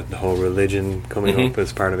before about the whole religion coming up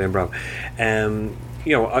as part of improv.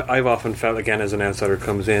 I've often felt, again, as an outsider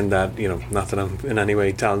comes in, that, not that I'm in any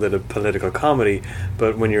way talented at political comedy,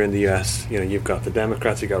 but when you're in the US, you've got the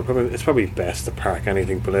Democrats, it's probably best to park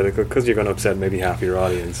anything political because you're going to upset maybe half your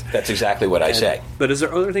audience. That's exactly what I say. But is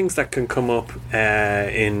there other things that can come up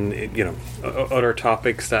in other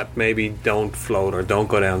topics that maybe don't float or don't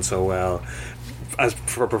go down so well as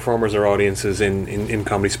for performers or audiences in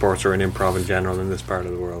comedy sports or in improv in general in this part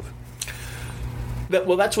of the world?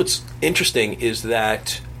 Well, that's what's interesting is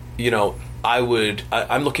that,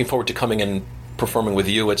 I'm looking forward to coming and performing with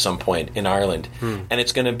you at some point in Ireland. And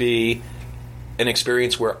it's going to be an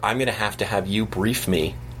experience where I'm going to have you brief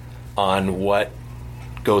me on what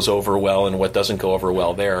goes over well and what doesn't go over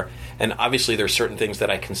well there. And obviously there's certain things that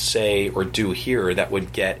I can say or do here that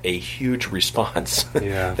would get a huge response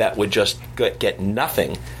that would just get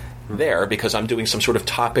nothing there because I'm doing some sort of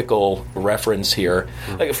topical reference here.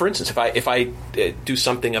 Like, for instance, if I do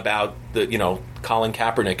something about the Colin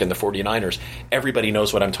Kaepernick and the 49ers, everybody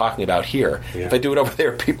knows what I'm talking about here. If I do it over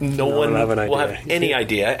there, no one will have any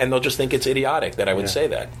idea, and they'll just think it's idiotic that I would say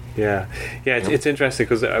that. It's interesting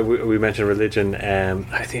because we mentioned religion.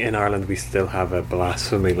 I think in Ireland we still have a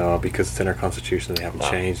blasphemy law because it's in our constitution. They haven't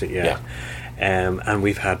changed it yet. And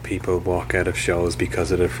we've had people walk out of shows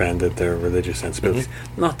because it offended their religious sensibilities.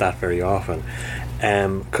 Not that very often.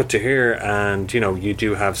 Cut to here, and you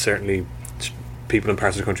do have certainly people in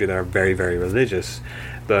parts of the country that are very, very religious,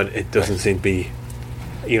 but it doesn't seem to be,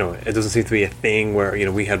 it doesn't seem to be a thing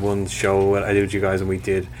where we had one show I did with you guys, and we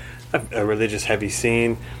did a religious heavy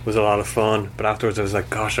scene. It was a lot of fun, but afterwards I was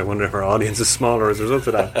like, gosh, I wonder if our audience is smaller as a result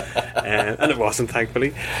of that. And it wasn't,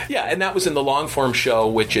 thankfully. Yeah, and that was in the long form show,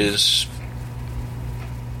 which is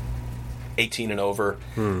 18 and over,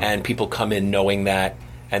 and people come in knowing that,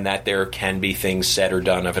 and that there can be things said or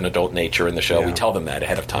done of an adult nature in the show. We tell them that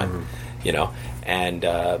ahead of time, and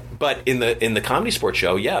but in the comedy sports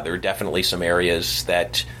show, there are definitely some areas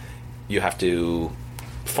that you have to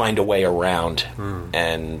find a way around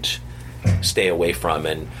and stay away from.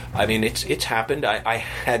 And I mean, it's happened. I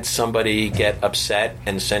had somebody get upset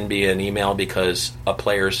and send me an email because a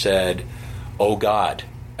player said, "Oh God,"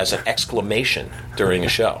 as an exclamation during a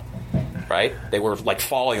show. Right? They were like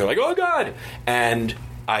falling. They're like, "Oh God!" And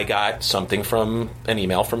I got an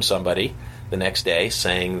email from somebody the next day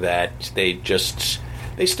saying that they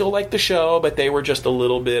still liked the show, but they were just a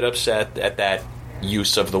little bit upset at that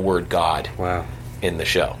use of the word God in the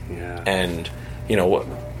show. Yeah. And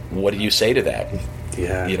what do you say to that?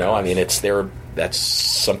 Yeah. I mean, that's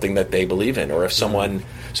something that they believe in. Or if someone,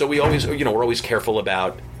 so we always, we're always careful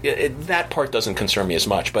about. That part doesn't concern me as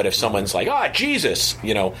much, but if someone's like, Jesus,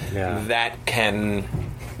 that can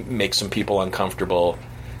make some people uncomfortable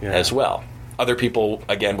as well. Other people,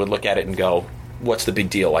 again, would look at it and go, what's the big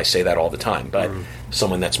deal? I say that all the time. But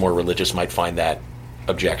someone that's more religious might find that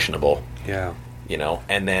objectionable. Yeah.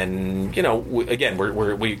 And then, again,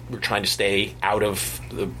 we're trying to stay out of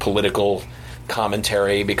the political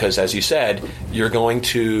commentary because, as you said, you're going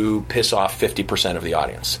to piss off 50% of the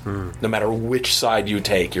audience. No matter which side you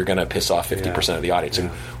take, you're going to piss off 50% of the audience.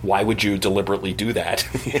 And why would you deliberately do that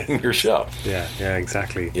in your show? Yeah,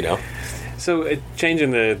 exactly. So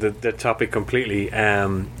changing the topic completely,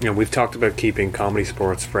 we've talked about keeping comedy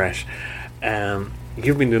sports fresh.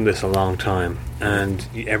 You've been doing this a long time, and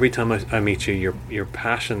every time I meet you, your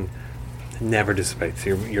passion never dissipates.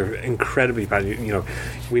 You're incredibly passionate.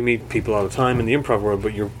 We meet people all the time in the improv world,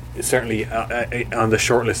 but you're certainly on the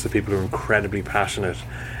short list of people who are incredibly passionate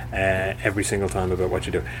every single time about what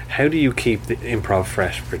you do. How do you keep the improv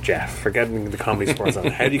fresh for Jeff? Forgetting the comedy sports on,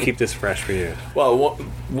 how do you keep this fresh for you? Well,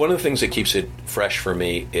 one of the things that keeps it fresh for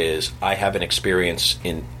me is I have an experience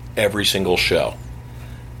in every single show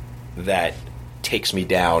that takes me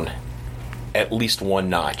down at least one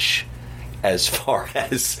notch as far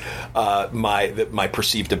as my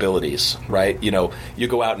perceived abilities, right? You know, you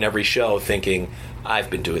go out in every show thinking, I've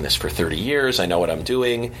been doing this for 30 years, I know what I'm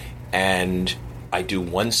doing, and I do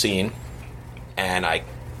one scene, and I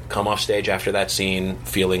come off stage after that scene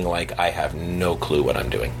feeling like I have no clue what I'm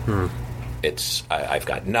doing. I've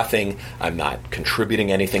got nothing, I'm not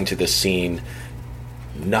contributing anything to this scene,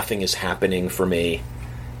 nothing is happening for me.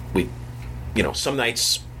 Some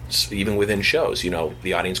nights, even within shows,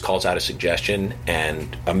 the audience calls out a suggestion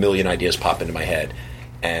and a million ideas pop into my head,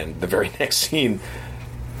 and the very next scene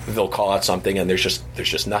they'll call out something and there's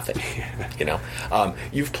just nothing.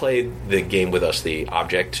 You've played the game with us, the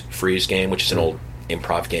Object Freeze game, which is an old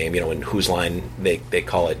improv game. In Whose Line they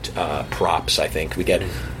call it props. I think we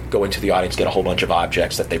go into the audience, get a whole bunch of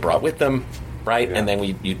objects that they brought with them, right? And then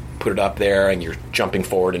you put it up there and you're jumping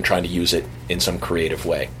forward and trying to use it in some creative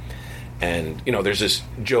way. And, there's this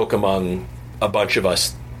joke among a bunch of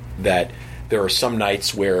us that there are some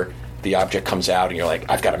nights where the object comes out and you're like,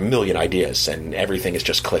 I've got a million ideas and everything is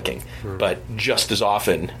just clicking. But just as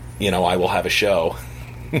often, I will have a show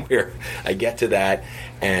where I get to that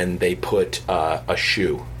and they put a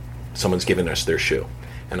shoe. Someone's given us their shoe.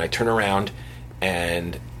 And I turn around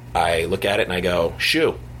and I look at it and I go,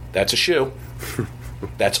 shoe. That's a shoe.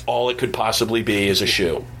 That's all it could possibly be, is a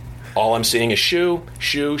shoe. All I'm seeing is shoe.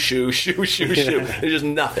 There's just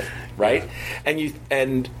nothing, right?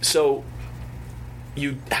 And so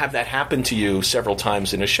you have that happen to you several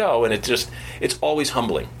times in a show, and it's always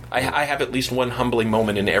humbling. I have at least one humbling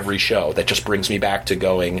moment in every show that just brings me back to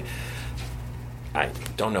going, I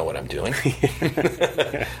don't know what I'm doing.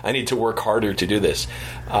 I need to work harder to do this.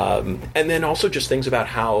 And then also just things about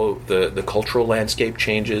how the cultural landscape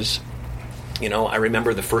changes. I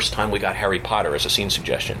remember the first time we got Harry Potter as a scene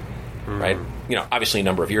suggestion, right? Obviously a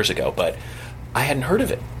number of years ago, but I hadn't heard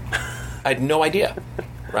of it. I had no idea,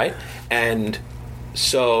 right? And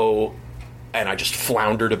I just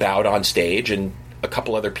floundered about on stage, and a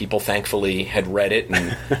couple other people thankfully had read it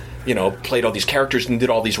and, played all these characters and did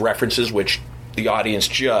all these references, which the audience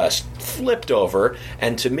just flipped over.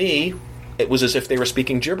 And to me, it was as if they were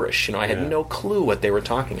speaking gibberish. I had no clue what they were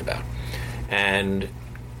talking about. And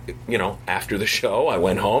after the show, I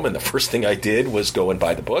went home, and the first thing I did was go and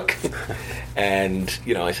buy the book. And,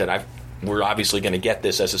 I said, we're obviously going to get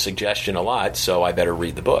this as a suggestion a lot, so I better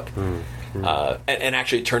read the book. And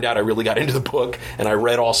actually, it turned out I really got into the book, and I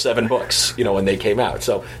read all 7 books, when they came out.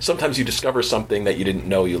 So sometimes you discover something that you didn't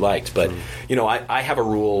know you liked. But, I have a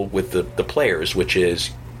rule with the players, which is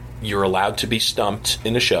you're allowed to be stumped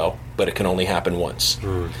in a show, but it can only happen once.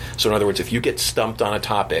 So in other words, if you get stumped on a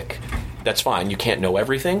topic, that's fine. You can't know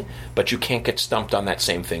everything, but you can't get stumped on that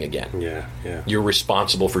same thing again. Yeah. You're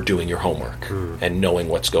responsible for doing your homework and knowing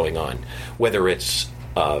what's going on. Whether it's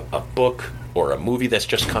a book or a movie that's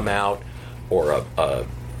just come out, or a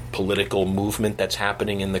political movement that's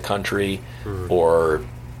happening in the country, or,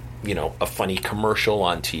 a funny commercial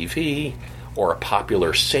on TV, or a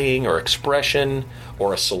popular saying or expression,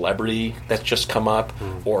 or a celebrity that's just come up,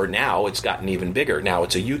 or now it's gotten even bigger. Now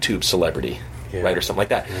it's a YouTube celebrity. Right, or something like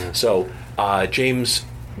that. So James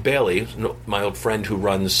Bailey, my old friend who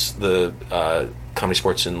runs the Comedy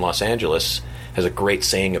Sports in Los Angeles, has a great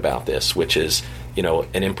saying about this, which is,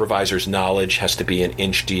 an improviser's knowledge has to be an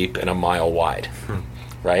inch deep and a mile wide,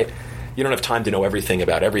 right? You don't have time to know everything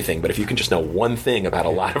about everything, but if you can just know one thing about a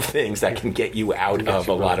lot of things, that can get you out of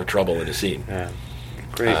a lot of trouble in a scene. Yeah.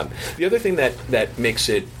 Great. The other thing that makes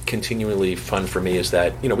it continually fun for me is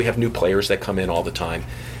that, we have new players that come in all the time.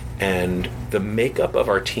 And the makeup of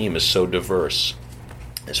our team is so diverse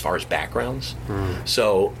as far as backgrounds.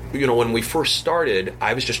 So, when we first started,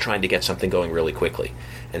 I was just trying to get something going really quickly.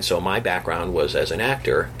 And so my background was as an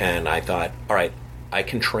actor, and I thought, all right, I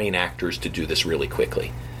can train actors to do this really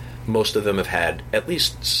quickly. Most of them have had at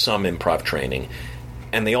least some improv training,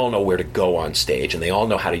 and they all know where to go on stage, and they all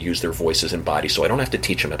know how to use their voices and body, so I don't have to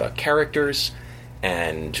teach them about characters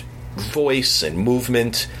and voice and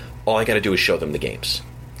movement. All I got to do is show them the games.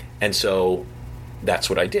 And so that's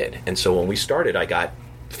what I did. And so when we started, I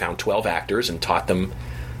found 12 actors and taught them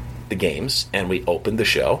the games, and we opened the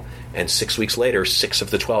show, and 6 weeks later, 6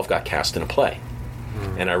 of the 12 got cast in a play.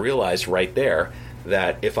 And I realized right there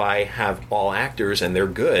that if I have all actors and they're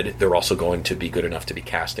good, they're also going to be good enough to be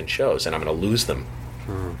cast in shows, and I'm going to lose them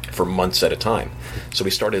for months at a time. So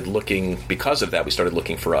we started looking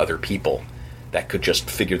for other people that could just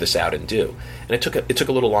figure this out and do. And it took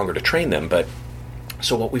a little longer to train them, but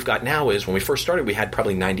so what we've got now is, when we first started, we had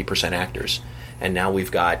probably 90% actors, and now we've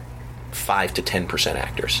got 5 to 10%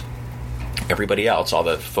 actors. Everybody else, all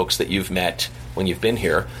the folks that you've met when you've been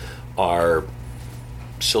here, are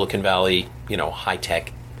Silicon Valley,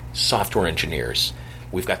 high-tech software engineers.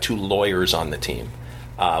 We've got 2 lawyers on the team.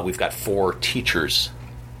 We've got 4 teachers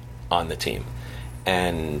on the team,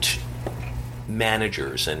 and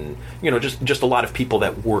managers, and just a lot of people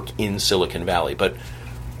that work in Silicon Valley. But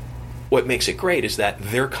what makes it great is that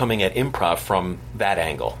they're coming at improv from that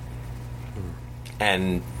angle,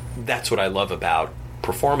 and that's what I love about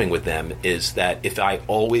performing with them, is that if I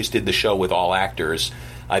always did the show with all actors,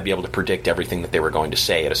 I'd be able to predict everything that they were going to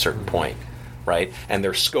say at a certain point, right? And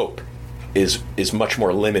their scope is much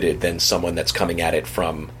more limited than someone that's coming at it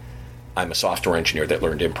from, I'm a software engineer that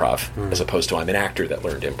learned improv, as opposed to I'm an actor that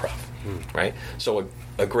learned improv, right? So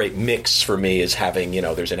a great mix for me is having,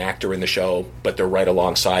 there's an actor in the show, but they're right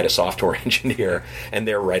alongside a software engineer, and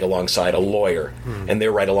they're right alongside a lawyer, and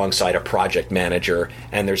they're right alongside a project manager,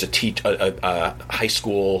 and there's a high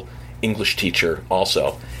school English teacher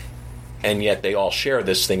also. And yet they all share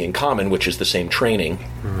this thing in common, which is the same training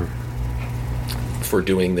for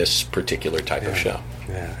doing this particular type of show.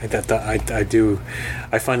 Yeah,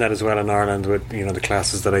 I find that as well in Ireland with the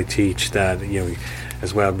classes that I teach, that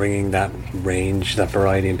as well, bringing that range, that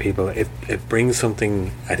variety in people, it brings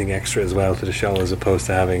something, I think, extra as well to the show, as opposed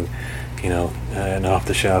to having an off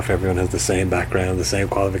the shelf, everyone has the same background, the same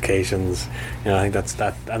qualifications. I think that's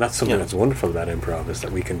something that's wonderful about improv, is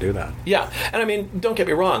that we can do that. Yeah, and I mean, don't get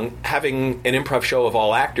me wrong, having an improv show of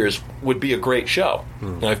all actors would be a great show.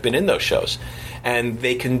 I've been in those shows, and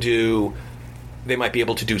they might be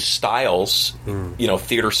able to do styles,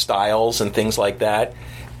 theater styles and things like that,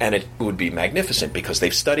 and it would be magnificent because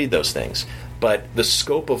they've studied those things. But the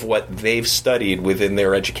scope of what they've studied within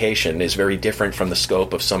their education is very different from the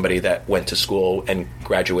scope of somebody that went to school and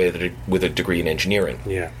graduated with a degree in engineering.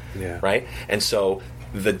 Yeah. Right? And so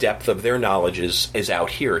the depth of their knowledge is out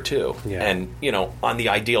here, too. Yeah. And, on the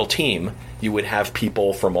ideal team, you would have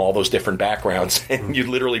people from all those different backgrounds, and you'd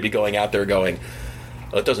literally be going out there going,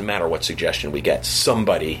 it doesn't matter what suggestion we get.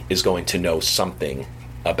 Somebody is going to know something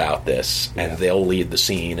about this, and they'll lead the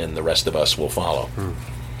scene, and the rest of us will follow.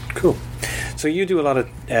 Cool. So you do a lot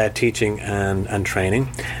of teaching and training.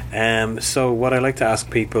 So what I like to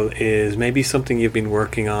ask people is maybe something you've been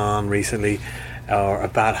working on recently, or a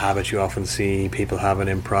bad habit you often see people have in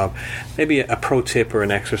improv. Maybe a pro tip or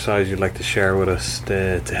an exercise you'd like to share with us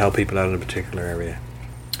to help people out in a particular area.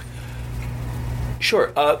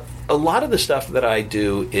 Sure. A lot of the stuff that I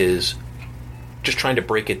do is just trying to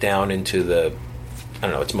break it down into the,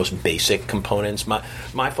 its most basic components.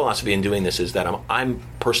 My philosophy in doing this is that I'm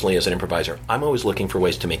personally, as an improviser, I'm always looking for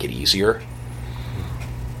ways to make it easier.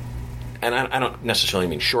 And I don't necessarily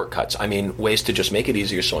mean shortcuts. I mean ways to just make it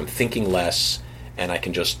easier so I'm thinking less, and I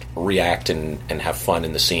can just react and have fun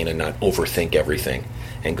in the scene and not overthink everything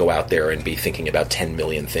and go out there and be thinking about 10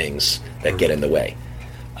 million things that get in the way.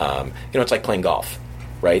 It's like playing golf.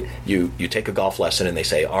 Right? You take a golf lesson and they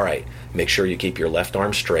say, all right, make sure you keep your left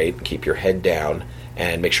arm straight, keep your head down,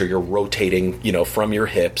 and make sure you're rotating, from your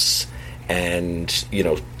hips, and,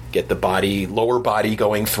 get the lower body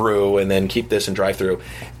going through, and then keep this and drive through.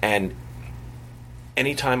 And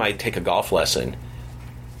anytime I take a golf lesson,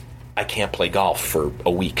 I can't play golf for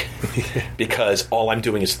a week because all I'm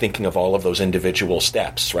doing is thinking of all of those individual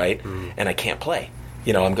steps, right? And I can't play.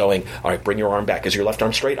 I'm going, all right, bring your arm back. Is your left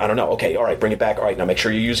arm straight? I don't know. Okay, all right, bring it back. All right, now make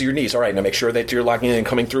sure you use your knees. All right, now make sure that you're locking in and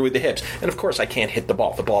coming through with the hips. And, of course, I can't hit the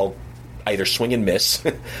ball. The ball either swing and miss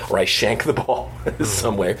or I shank the ball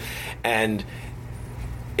somewhere. And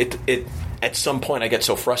it at some point I get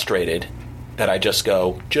so frustrated that I just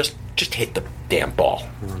go, just hit the damn ball,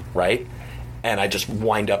 right? And I just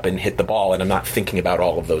wind up and hit the ball, and I'm not thinking about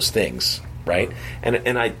all of those things, right? And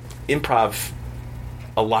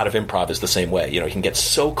a lot of improv is the same way. You can get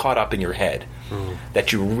so caught up in your head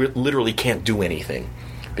that you literally can't do anything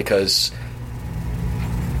because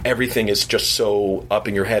everything is just so up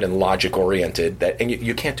in your head and logic oriented and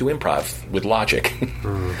you can't do improv with logic.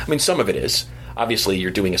 I mean, some of it is. Obviously,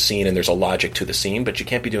 you're doing a scene and there's a logic to the scene, but you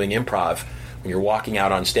can't be doing improv when you're walking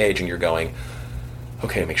out on stage and you're going,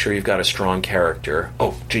 okay, make sure you've got a strong character.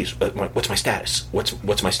 Oh, geez, what's my status?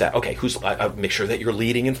 What's my stat? Okay, make sure that you're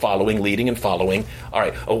leading and following. All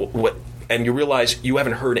right. Oh, what? And you realize you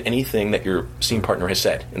haven't heard anything that your scene partner has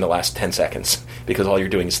said in the last 10 seconds because all you're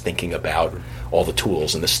doing is thinking about all the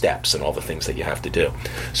tools and the steps and all the things that you have to do.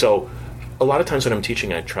 So a lot of times when I'm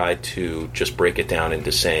teaching, I try to just break it down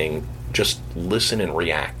into saying, just listen and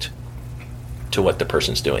react to what the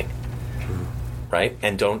person's doing, right?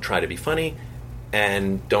 And don't try to be funny.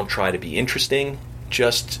 And don't try to be interesting,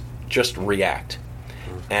 just react.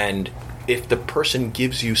 And if the person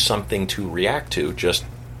gives you something to react to, just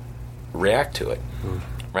react to it,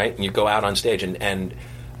 right? And you go out on stage, and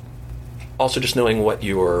also just knowing what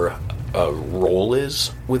your role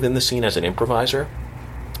is within the scene as an improviser.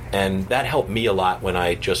 And that helped me a lot when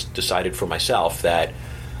I just decided for myself that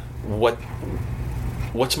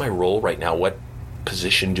what's my role right now? What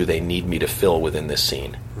position do they need me to fill within this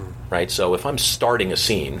scene? Right? So if I'm starting a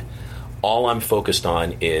scene, all I'm focused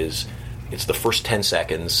on is it's the first 10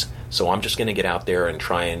 seconds, so I'm just going to get out there and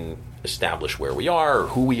try and establish where we are or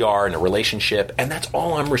who we are in a relationship, and that's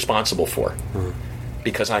all I'm responsible for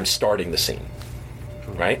because I'm starting the scene,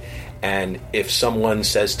 right? And if someone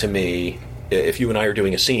says to me, if you and I are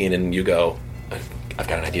doing a scene and you go, I've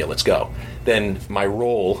got an idea, let's go, then my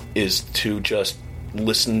role is to just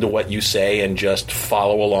listen to what you say and just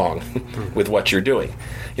follow along with what you're doing.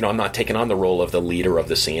 You know, I'm not taking on the role of the leader of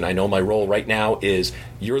the scene. I know my role right now is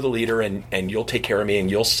you're the leader and you'll take care of me and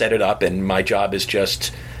you'll set it up, and my job is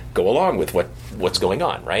just go along with what's going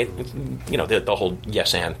on, right? You know, the whole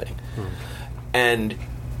yes and thing. And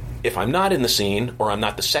if I'm not in the scene, or I'm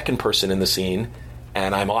not the second person in the scene,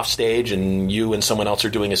 and I'm off stage and you and someone else are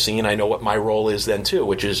doing a scene, I know what my role is then too,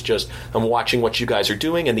 which is just I'm watching what you guys are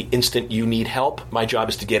doing, and the instant you need help, my job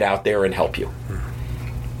is to get out there and help you.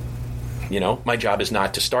 You know, my job is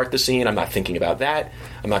not to start the scene. I'm not thinking about that.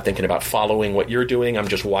 I'm not thinking about following what you're doing. I'm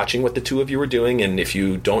just watching what the two of you are doing, and if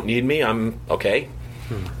you don't need me, I'm okay.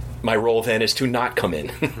 My role then is to not come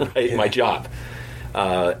in, right? Yeah. My job.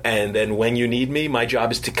 And then when you need me, my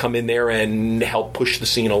job is to come in there and help push the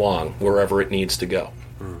scene along wherever it needs to go,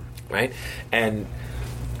 right? And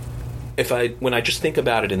when I just think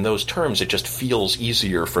about it in those terms, it just feels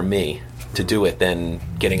easier for me to do it than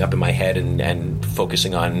getting up in my head and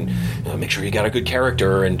focusing on make sure you got a good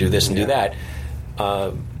character and do this and do that.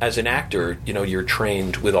 As an actor, you know, you're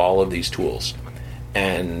trained with all of these tools,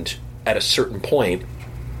 and at a certain point,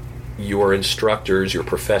 your instructors, your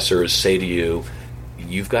professors say to you,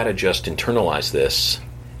 you've got to just internalize this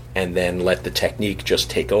and then let the technique just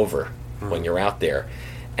take over when you're out there.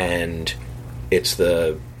 And it's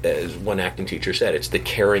as one acting teacher said, it's the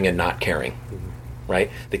caring and not caring, right?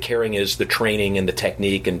 The caring is the training and the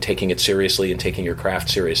technique and taking it seriously and taking your craft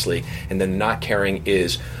seriously. And then not caring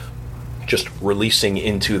is just releasing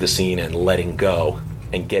into the scene and letting go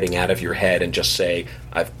and getting out of your head and just say,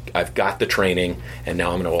 I've got the training, and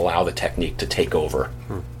now I'm going to allow the technique to take over.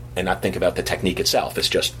 And not think about the technique itself. It's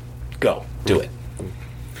just go, do it.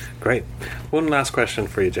 Great. One last question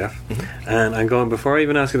for you, Jeff. And before I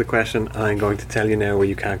even ask you the question, I'm going to tell you now where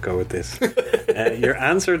you can't go with this. Your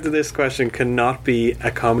answer to this question cannot be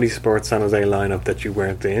a Comedy Sports San Jose lineup that you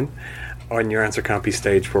weren't in, and your answer can't be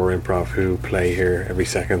Stage 4 Improv, who play here every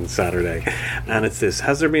second Saturday. And it's this: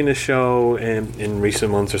 has there been a show in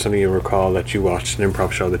recent months or something you recall that you watched, an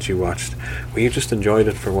improv show that you watched, where you just enjoyed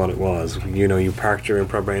it for what it was? You know, you parked your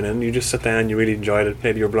improv brain and you just sat down, you really enjoyed it,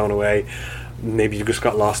 maybe you were blown away, maybe you just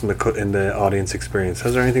got lost in the audience experience.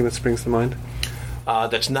 Has there anything that springs to mind?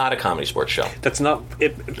 That's not a Comedy Sports show. That's not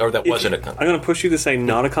it. Or that wasn't a... I'm going to push you to say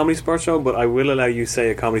not a Comedy Sports show, but I will allow you to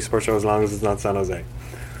say a Comedy Sports show as long as it's not San Jose.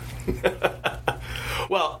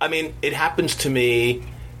 Well, I mean, it happens to me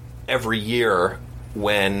every year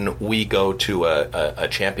when we go to a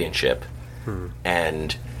championship,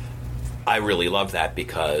 and I really love that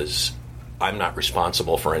because I'm not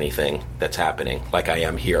responsible for anything that's happening like I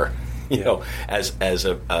am here. You know, as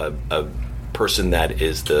a person that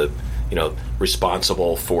is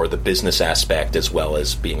responsible for the business aspect as well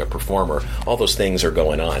as being a performer. All those things are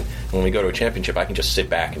going on. When we go to a championship, I can just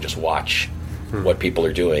sit back and just watch what people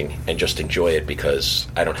are doing and just enjoy it because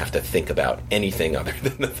I don't have to think about anything other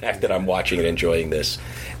than the fact that I'm watching and enjoying this.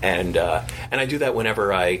 And I do that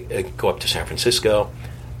whenever I go up to San Francisco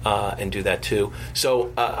and do that too.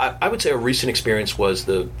 So I would say a recent experience was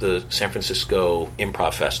the San Francisco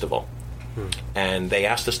Improv Festival. And they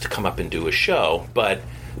asked us to come up and do a show, but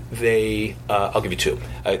I'll give you two.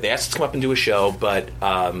 They asked us to come up and do a show, but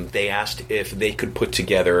they asked if they could put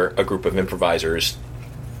together a group of improvisers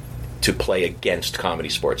to play against Comedy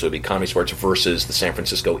Sports. So it would be Comedy Sports versus the San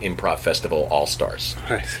Francisco Improv Festival All-Stars.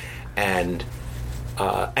 Right. And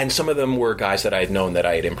some of them were guys that I had known that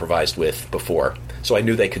I had improvised with before. So I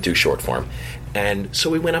knew they could do short form. And so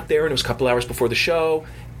we went up there, and it was a couple hours before the show,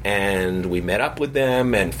 and we met up with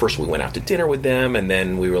them, and first we went out to dinner with them, and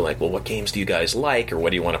then we were like, well, what games do you guys like, or what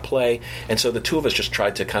do you want to play? And so the two of us just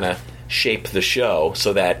tried to kind of shape the show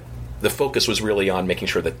so that the focus was really on making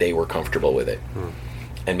sure that they were comfortable with it.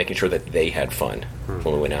 And making sure that they had fun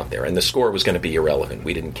when we went out there. And the score was going to be irrelevant.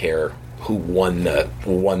 We didn't care who won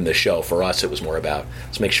the show. For us, it was more about,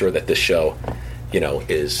 let's make sure that this show,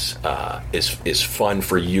 is fun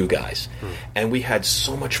for you guys. And we had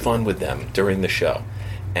so much fun with them during the show.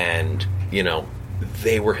 And,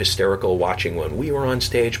 they were hysterical watching when we were on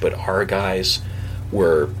stage, but our guys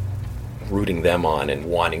were rooting them on and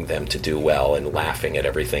wanting them to do well and laughing at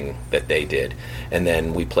everything that they did. And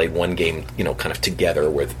then we played one game, kind of together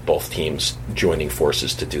with both teams joining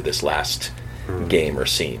forces to do this last game or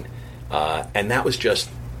scene. And that was just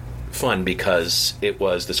fun because it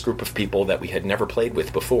was this group of people that we had never played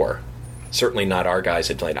with before. Certainly not our guys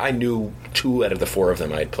had played. I knew 2 out of the 4 of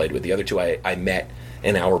them I had played with. The other 2 I met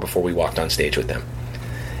an hour before we walked on stage with them.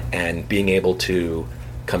 And being able to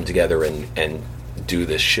come together and do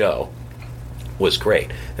this show was great.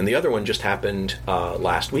 And the other one just happened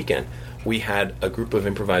last weekend. We had a group of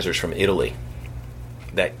improvisers from Italy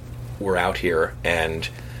that were out here and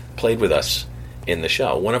played with us in the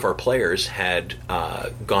show. One of our players had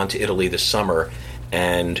gone to Italy this summer,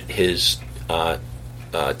 and his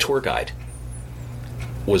tour guide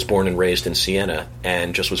was born and raised in Siena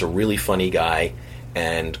and just was a really funny guy,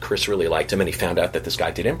 and Chris really liked him, and he found out that this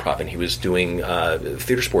guy did improv, and he was doing a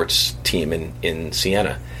theater sports team in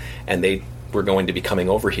Siena, and they were going to be coming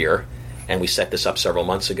over here, and we set this up several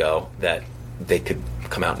months ago that they could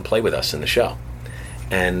come out and play with us in the show.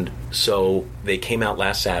 And so they came out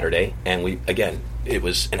last Saturday, and it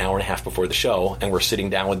was an hour and a half before the show, and we're sitting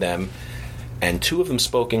down with them, and 2 of them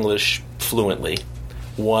spoke English fluently.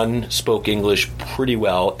 1 spoke English pretty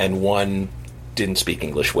well, and 1 didn't speak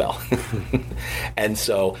English well. And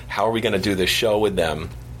so how are we going to do this show with them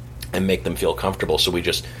and make them feel comfortable? So we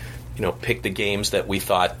just, picked the games that we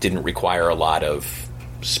thought didn't require a lot of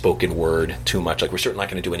spoken word too much. Like, we're certainly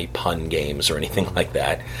not going to do any pun games or anything like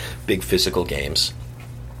that. Big physical games.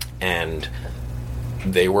 And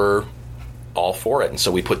they were all for it. And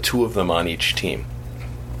so we put 2 of them on each team.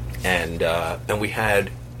 And we had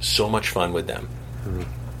so much fun with them.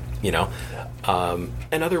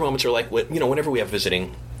 And other moments are like, whenever we have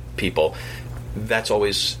visiting people, that's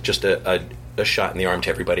always just a shot in the arm to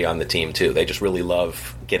everybody on the team too. They just really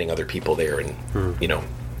love getting other people there, and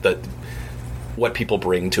what people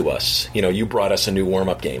bring to us. You brought us a new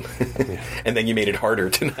warm-up game, and then you made it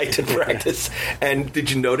harder tonight to practice. And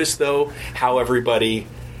did you notice though how everybody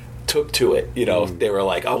took to it? They were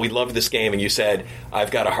like, "Oh, we love this game," and you said,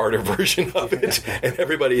 "I've got a harder version of it," and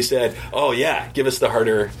everybody said, "Oh yeah, give us the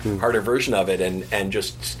harder version of it," and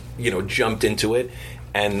just jumped into it.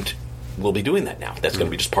 And we'll be doing that now. That's going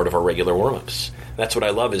to be just part of our regular warm-ups. That's what I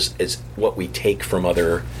love is what we take from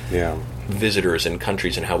other visitors and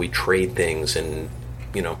countries and how we trade things. And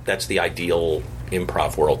that's the ideal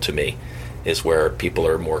improv world to me, is where people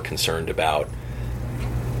are more concerned about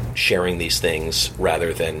sharing these things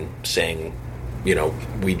rather than saying,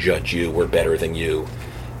 we judge you, we're better than you,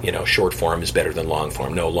 short form is better than long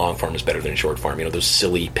form. No, long form is better than short form. Those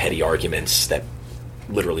silly, petty arguments that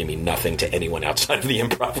literally mean nothing to anyone outside of the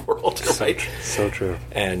improv world, right? So true.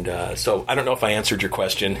 And so I don't know if I answered your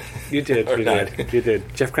question. You did. You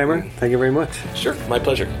did. Jeff Kramer, thank you very much. Sure, my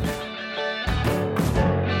pleasure.